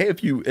answer is like, hey,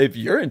 if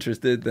you're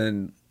interested,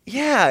 then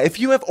Yeah, if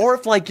you have,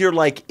 or if you're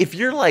like,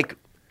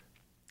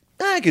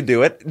 I could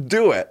do it,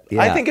 do it.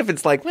 I Yeah. think if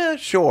it's like,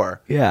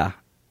 sure. Yeah.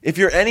 If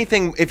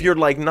you're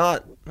like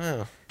not,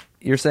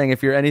 You're saying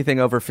if you're anything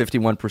over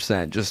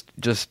 51%,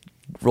 just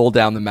roll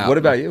down the mountain. what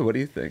about you? What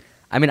do you think?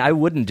 I mean, I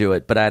wouldn't do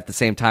it, but at the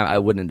same time, I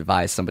wouldn't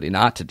advise somebody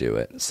not to do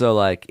it. So,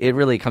 like, it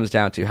really comes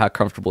down to how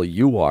comfortable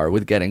you are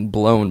with getting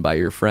blown by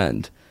your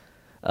friend.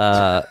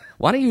 Why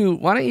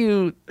don't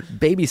you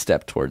baby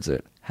step towards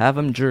it? Have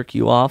him jerk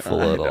you off a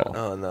little.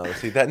 oh no,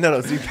 see that's You're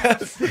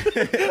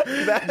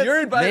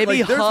advised, Maybe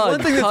like, there's hug,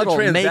 one thing that's cuddle, a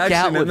make transaction,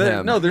 out with and then,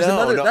 him. No, there's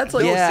another. That's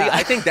like Yeah. See,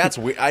 I think that's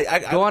weird. I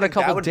Go would on a think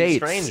couple that would be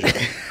dates. stranger.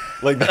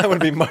 Like that would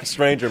be much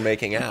stranger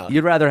making out.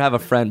 You'd rather have a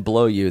friend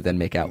blow you than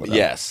make out with them.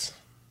 Yes.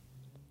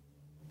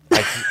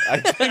 I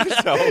think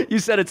so. You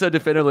said it so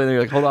definitively, and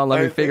you're like, hold on, let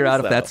I me figure think out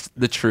if so. that's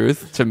the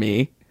truth to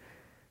me.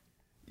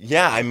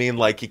 Yeah, I mean,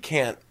 like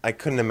I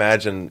couldn't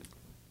imagine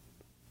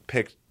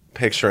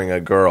picturing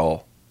a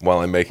girl while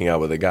I'm making out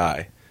with a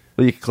guy.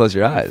 Well, you can close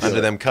your eyes.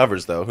 Under them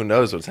covers, though, who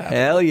knows what's happening?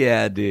 Hell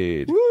yeah,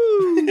 dude. Woo!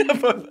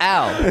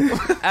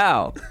 Ow.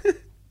 Ow.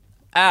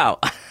 Ow.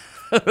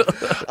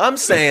 I'm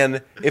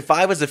saying if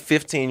I was a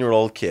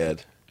 15-year-old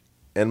kid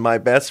and my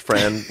best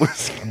friend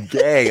was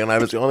gay and I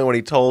was the only one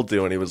he told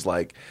to, and he was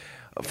like,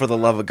 "For the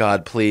love of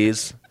God,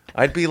 please,"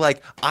 I'd be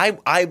like,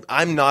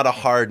 I'm not a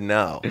hard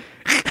no.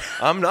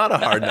 I'm not a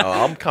hard no.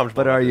 I'm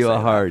comfortable. But are with you saying a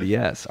that. hard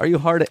yes? Are you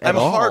hard at I'm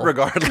all? hard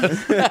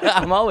regardless.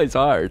 I'm always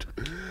hard.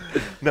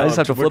 No, I just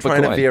have to we're flip a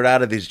trying to coin. veer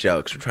out of these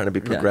jokes. We're trying to be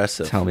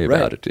progressive. Tell me Right.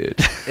 about it, dude.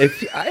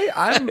 if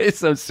I'm It's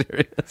so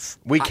serious.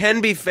 We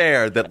can be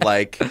fair that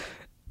like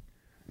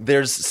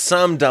there's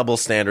some double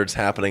standards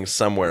happening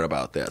somewhere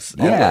about this.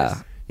 Yeah.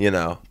 Always, you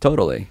know.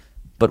 Totally.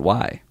 But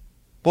why?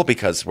 Well,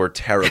 because we're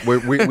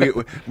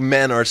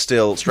men are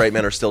still straight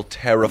men are still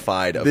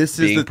terrified of This is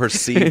being the-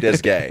 perceived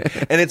as gay,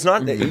 and it's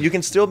not. You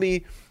can still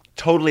be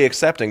totally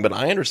accepting, but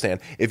I understand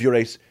if you're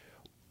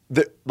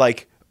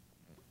like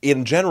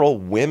in general,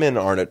 women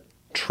aren't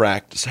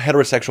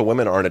heterosexual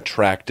women aren't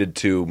attracted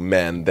to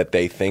men that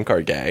they think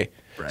are gay.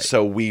 Right.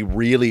 So we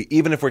really,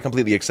 even if we're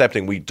completely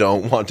accepting, we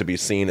don't want to be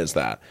seen as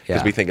that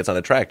because Yeah. we think it's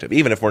unattractive.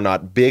 Even if we're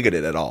not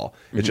bigoted at all,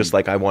 it's just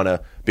like I want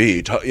to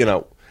be, you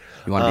know.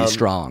 You want to be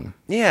strong.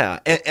 Yeah,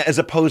 as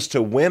opposed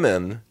to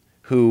women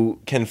who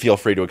can feel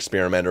free to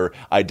experiment or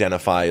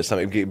identify as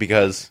something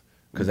because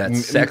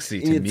that's sexy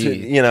to me.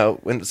 You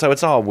know, and so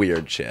it's all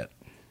weird shit.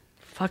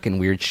 Fucking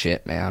weird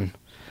shit, man.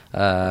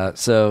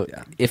 So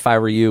if I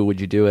were you,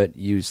 would you do it?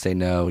 You say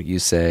no. You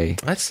say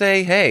I'd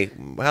say, hey,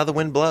 how the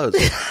wind blows.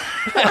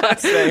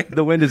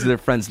 the wind is their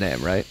friend's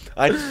name, right?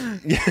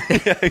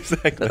 Yeah,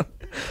 exactly.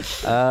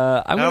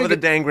 I'm However gonna the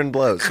dangrin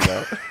blows, you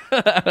know.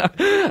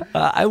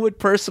 I would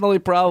personally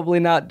probably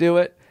not do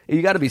it.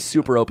 You got to be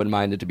super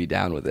open-minded to be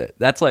down with it.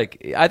 That's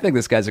like, I think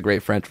this guy's a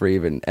great friend for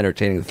even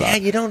entertaining the thought. Yeah,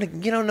 you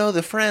don't know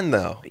the friend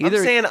though. Either-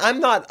 I'm saying I'm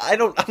not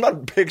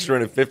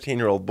picturing a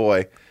 15-year-old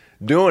boy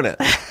doing it.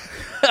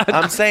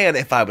 I'm saying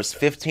if I was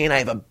 15, I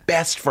have a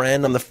best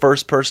friend. I'm the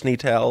first person he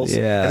tells.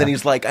 Yeah. And then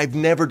he's like, I've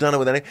never done it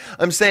with any.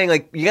 I'm saying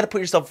like you got to put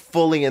yourself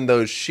fully in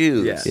those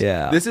shoes.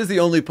 Yeah. This is the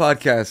only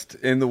podcast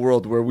in the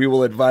world where we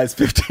will advise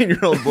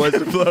 15-year-old boys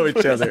to blow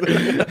each other.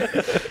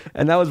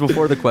 And that was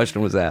before the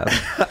question was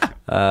asked.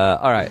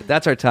 All right,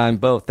 that's our time.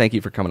 Bo, thank you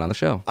for coming on the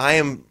show.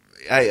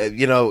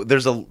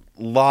 There's a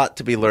lot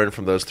to be learned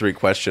from those three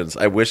questions.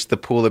 I wish the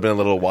pool had been a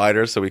little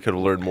wider so we could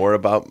have learned more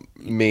about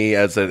me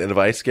as an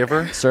advice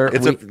giver. Sir, I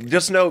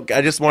just want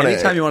to.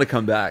 Anytime you want to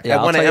come back. Yeah, I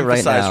I'll want to tell you right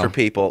emphasize now. for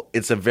people,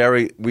 it's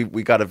a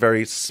we got a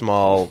very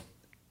small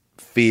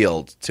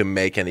field to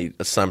make any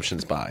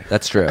assumptions by.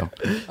 That's true.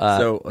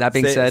 So that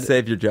being said,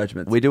 save your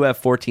judgment. we do have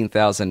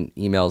 14,000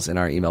 emails in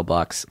our email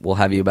box. We'll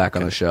have you back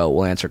on the show.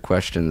 We'll answer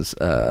questions.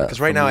 Because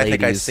right now I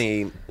think I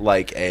seem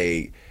like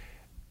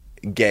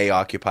gay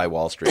Occupy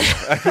Wall Street.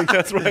 I think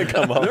that's what I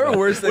come up There are with.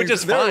 worse things. Which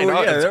is there fine.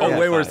 Are, yeah, It's there are totally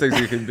way worse fine.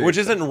 things you can be. Which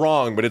isn't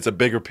wrong, but it's a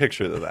bigger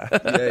picture than that.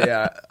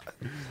 yeah.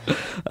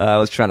 I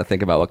was trying to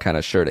think about what kind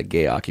of shirt a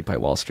gay Occupy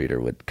Wall Streeter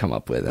would come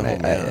up with, and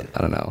I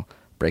don't know,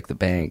 break the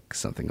bank,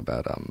 something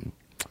about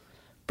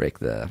break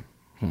the.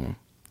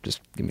 Just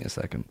give me a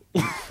second.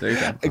 There you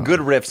go.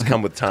 Good riffs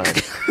come with time.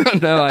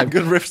 No,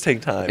 Good riffs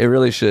take time. It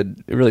really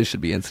should. It really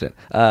should be instant.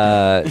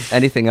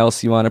 Anything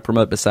else you want to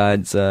promote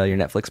besides your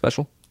Netflix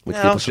special? Which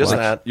No, people should just watch?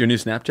 that. Your new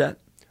Snapchat?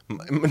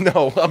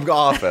 No, I'm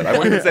off it. I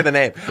won't even say the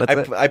name.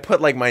 it? I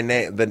put like my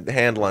name, the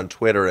handle on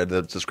Twitter in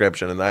the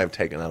description, and I've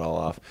taken that all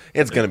off.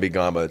 It's going to be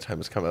gone by the time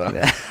it's coming out.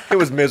 It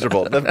was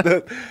miserable.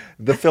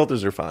 The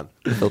filters are fun.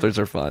 The filters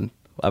are fun.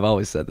 I've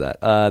always said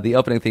that. The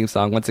opening theme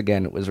song, once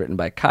again, was written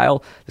by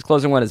Kyle. This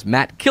closing one is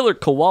Matt Killer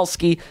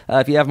Kowalski.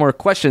 If you have more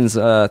questions,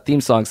 theme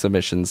song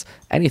submissions,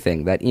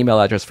 anything, that email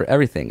address for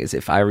everything is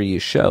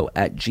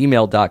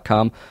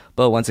ifireyoushow@gmail.com.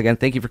 But once again,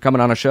 thank you for coming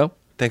on our show.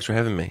 Thanks for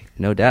having me.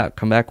 No doubt.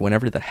 Come back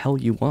whenever the hell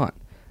you want.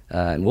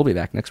 And we'll be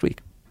back next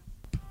week.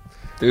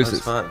 It was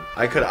fun.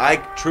 I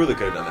truly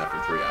could have done that for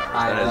 3 hours.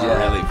 That is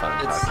really fun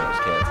talking to those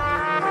kids.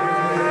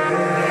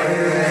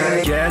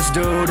 Yes,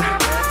 dude.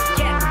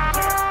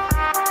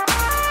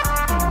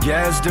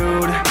 Yes,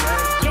 dude.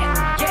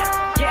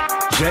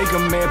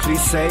 Jacob, man,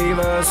 please save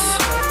us.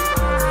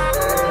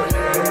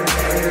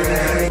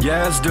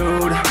 Yes,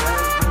 dude.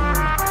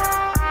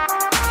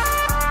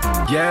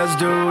 Yes,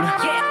 dude.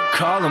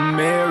 Call a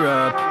mirror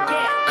up.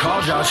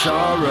 Call Josh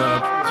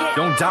up.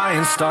 Don't die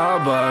in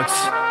Starbucks.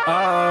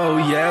 Oh,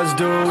 yes,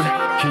 dude.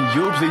 Can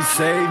you please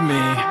save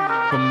me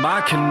from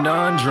my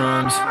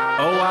conundrums?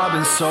 Oh, I've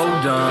been so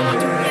dumb.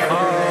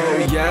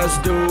 Oh, yes,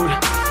 dude.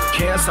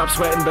 Can't stop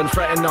sweating, been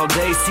fretting all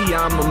day. See,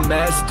 I'm a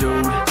mess,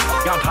 dude.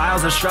 Got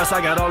piles of stress, I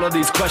got all of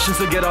these questions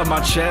to get off my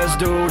chest,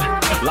 dude.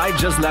 Life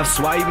just left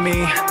swipe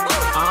me.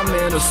 I'm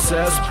in a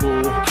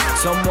cesspool.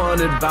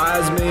 Someone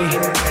advise me.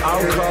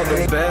 I'll call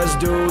the best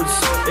dudes.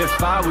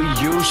 If I were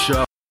you,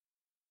 show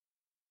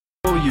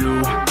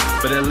you.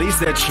 But at least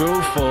they're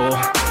truthful.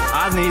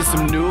 I need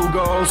some new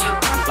goals.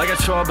 Like a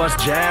tour bus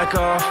jack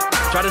off.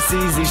 Try to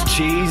seize these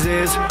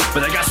cheeses,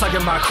 but they got stuck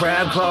in my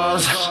crab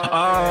claws.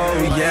 Oh,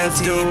 yes,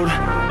 dude.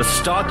 Let's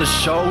start the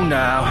show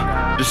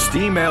now. Just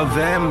email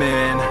them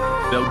in.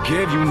 They'll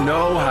give you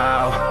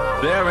know-how.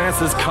 Their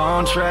answers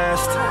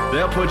contrast.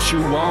 They'll put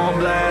you on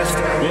blast.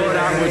 What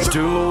I would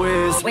do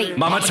is,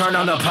 Mama, turn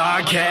on the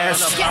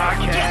podcast.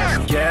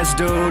 Yes,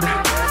 dude.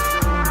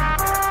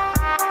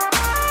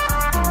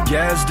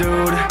 Yes,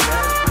 dude.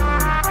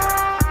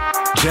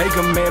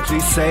 Jacob, man,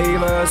 please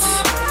save us.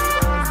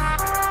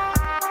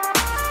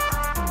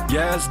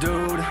 Yes,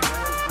 dude.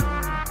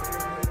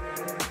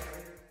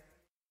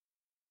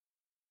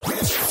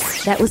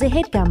 That was a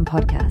HeadGum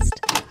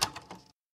podcast.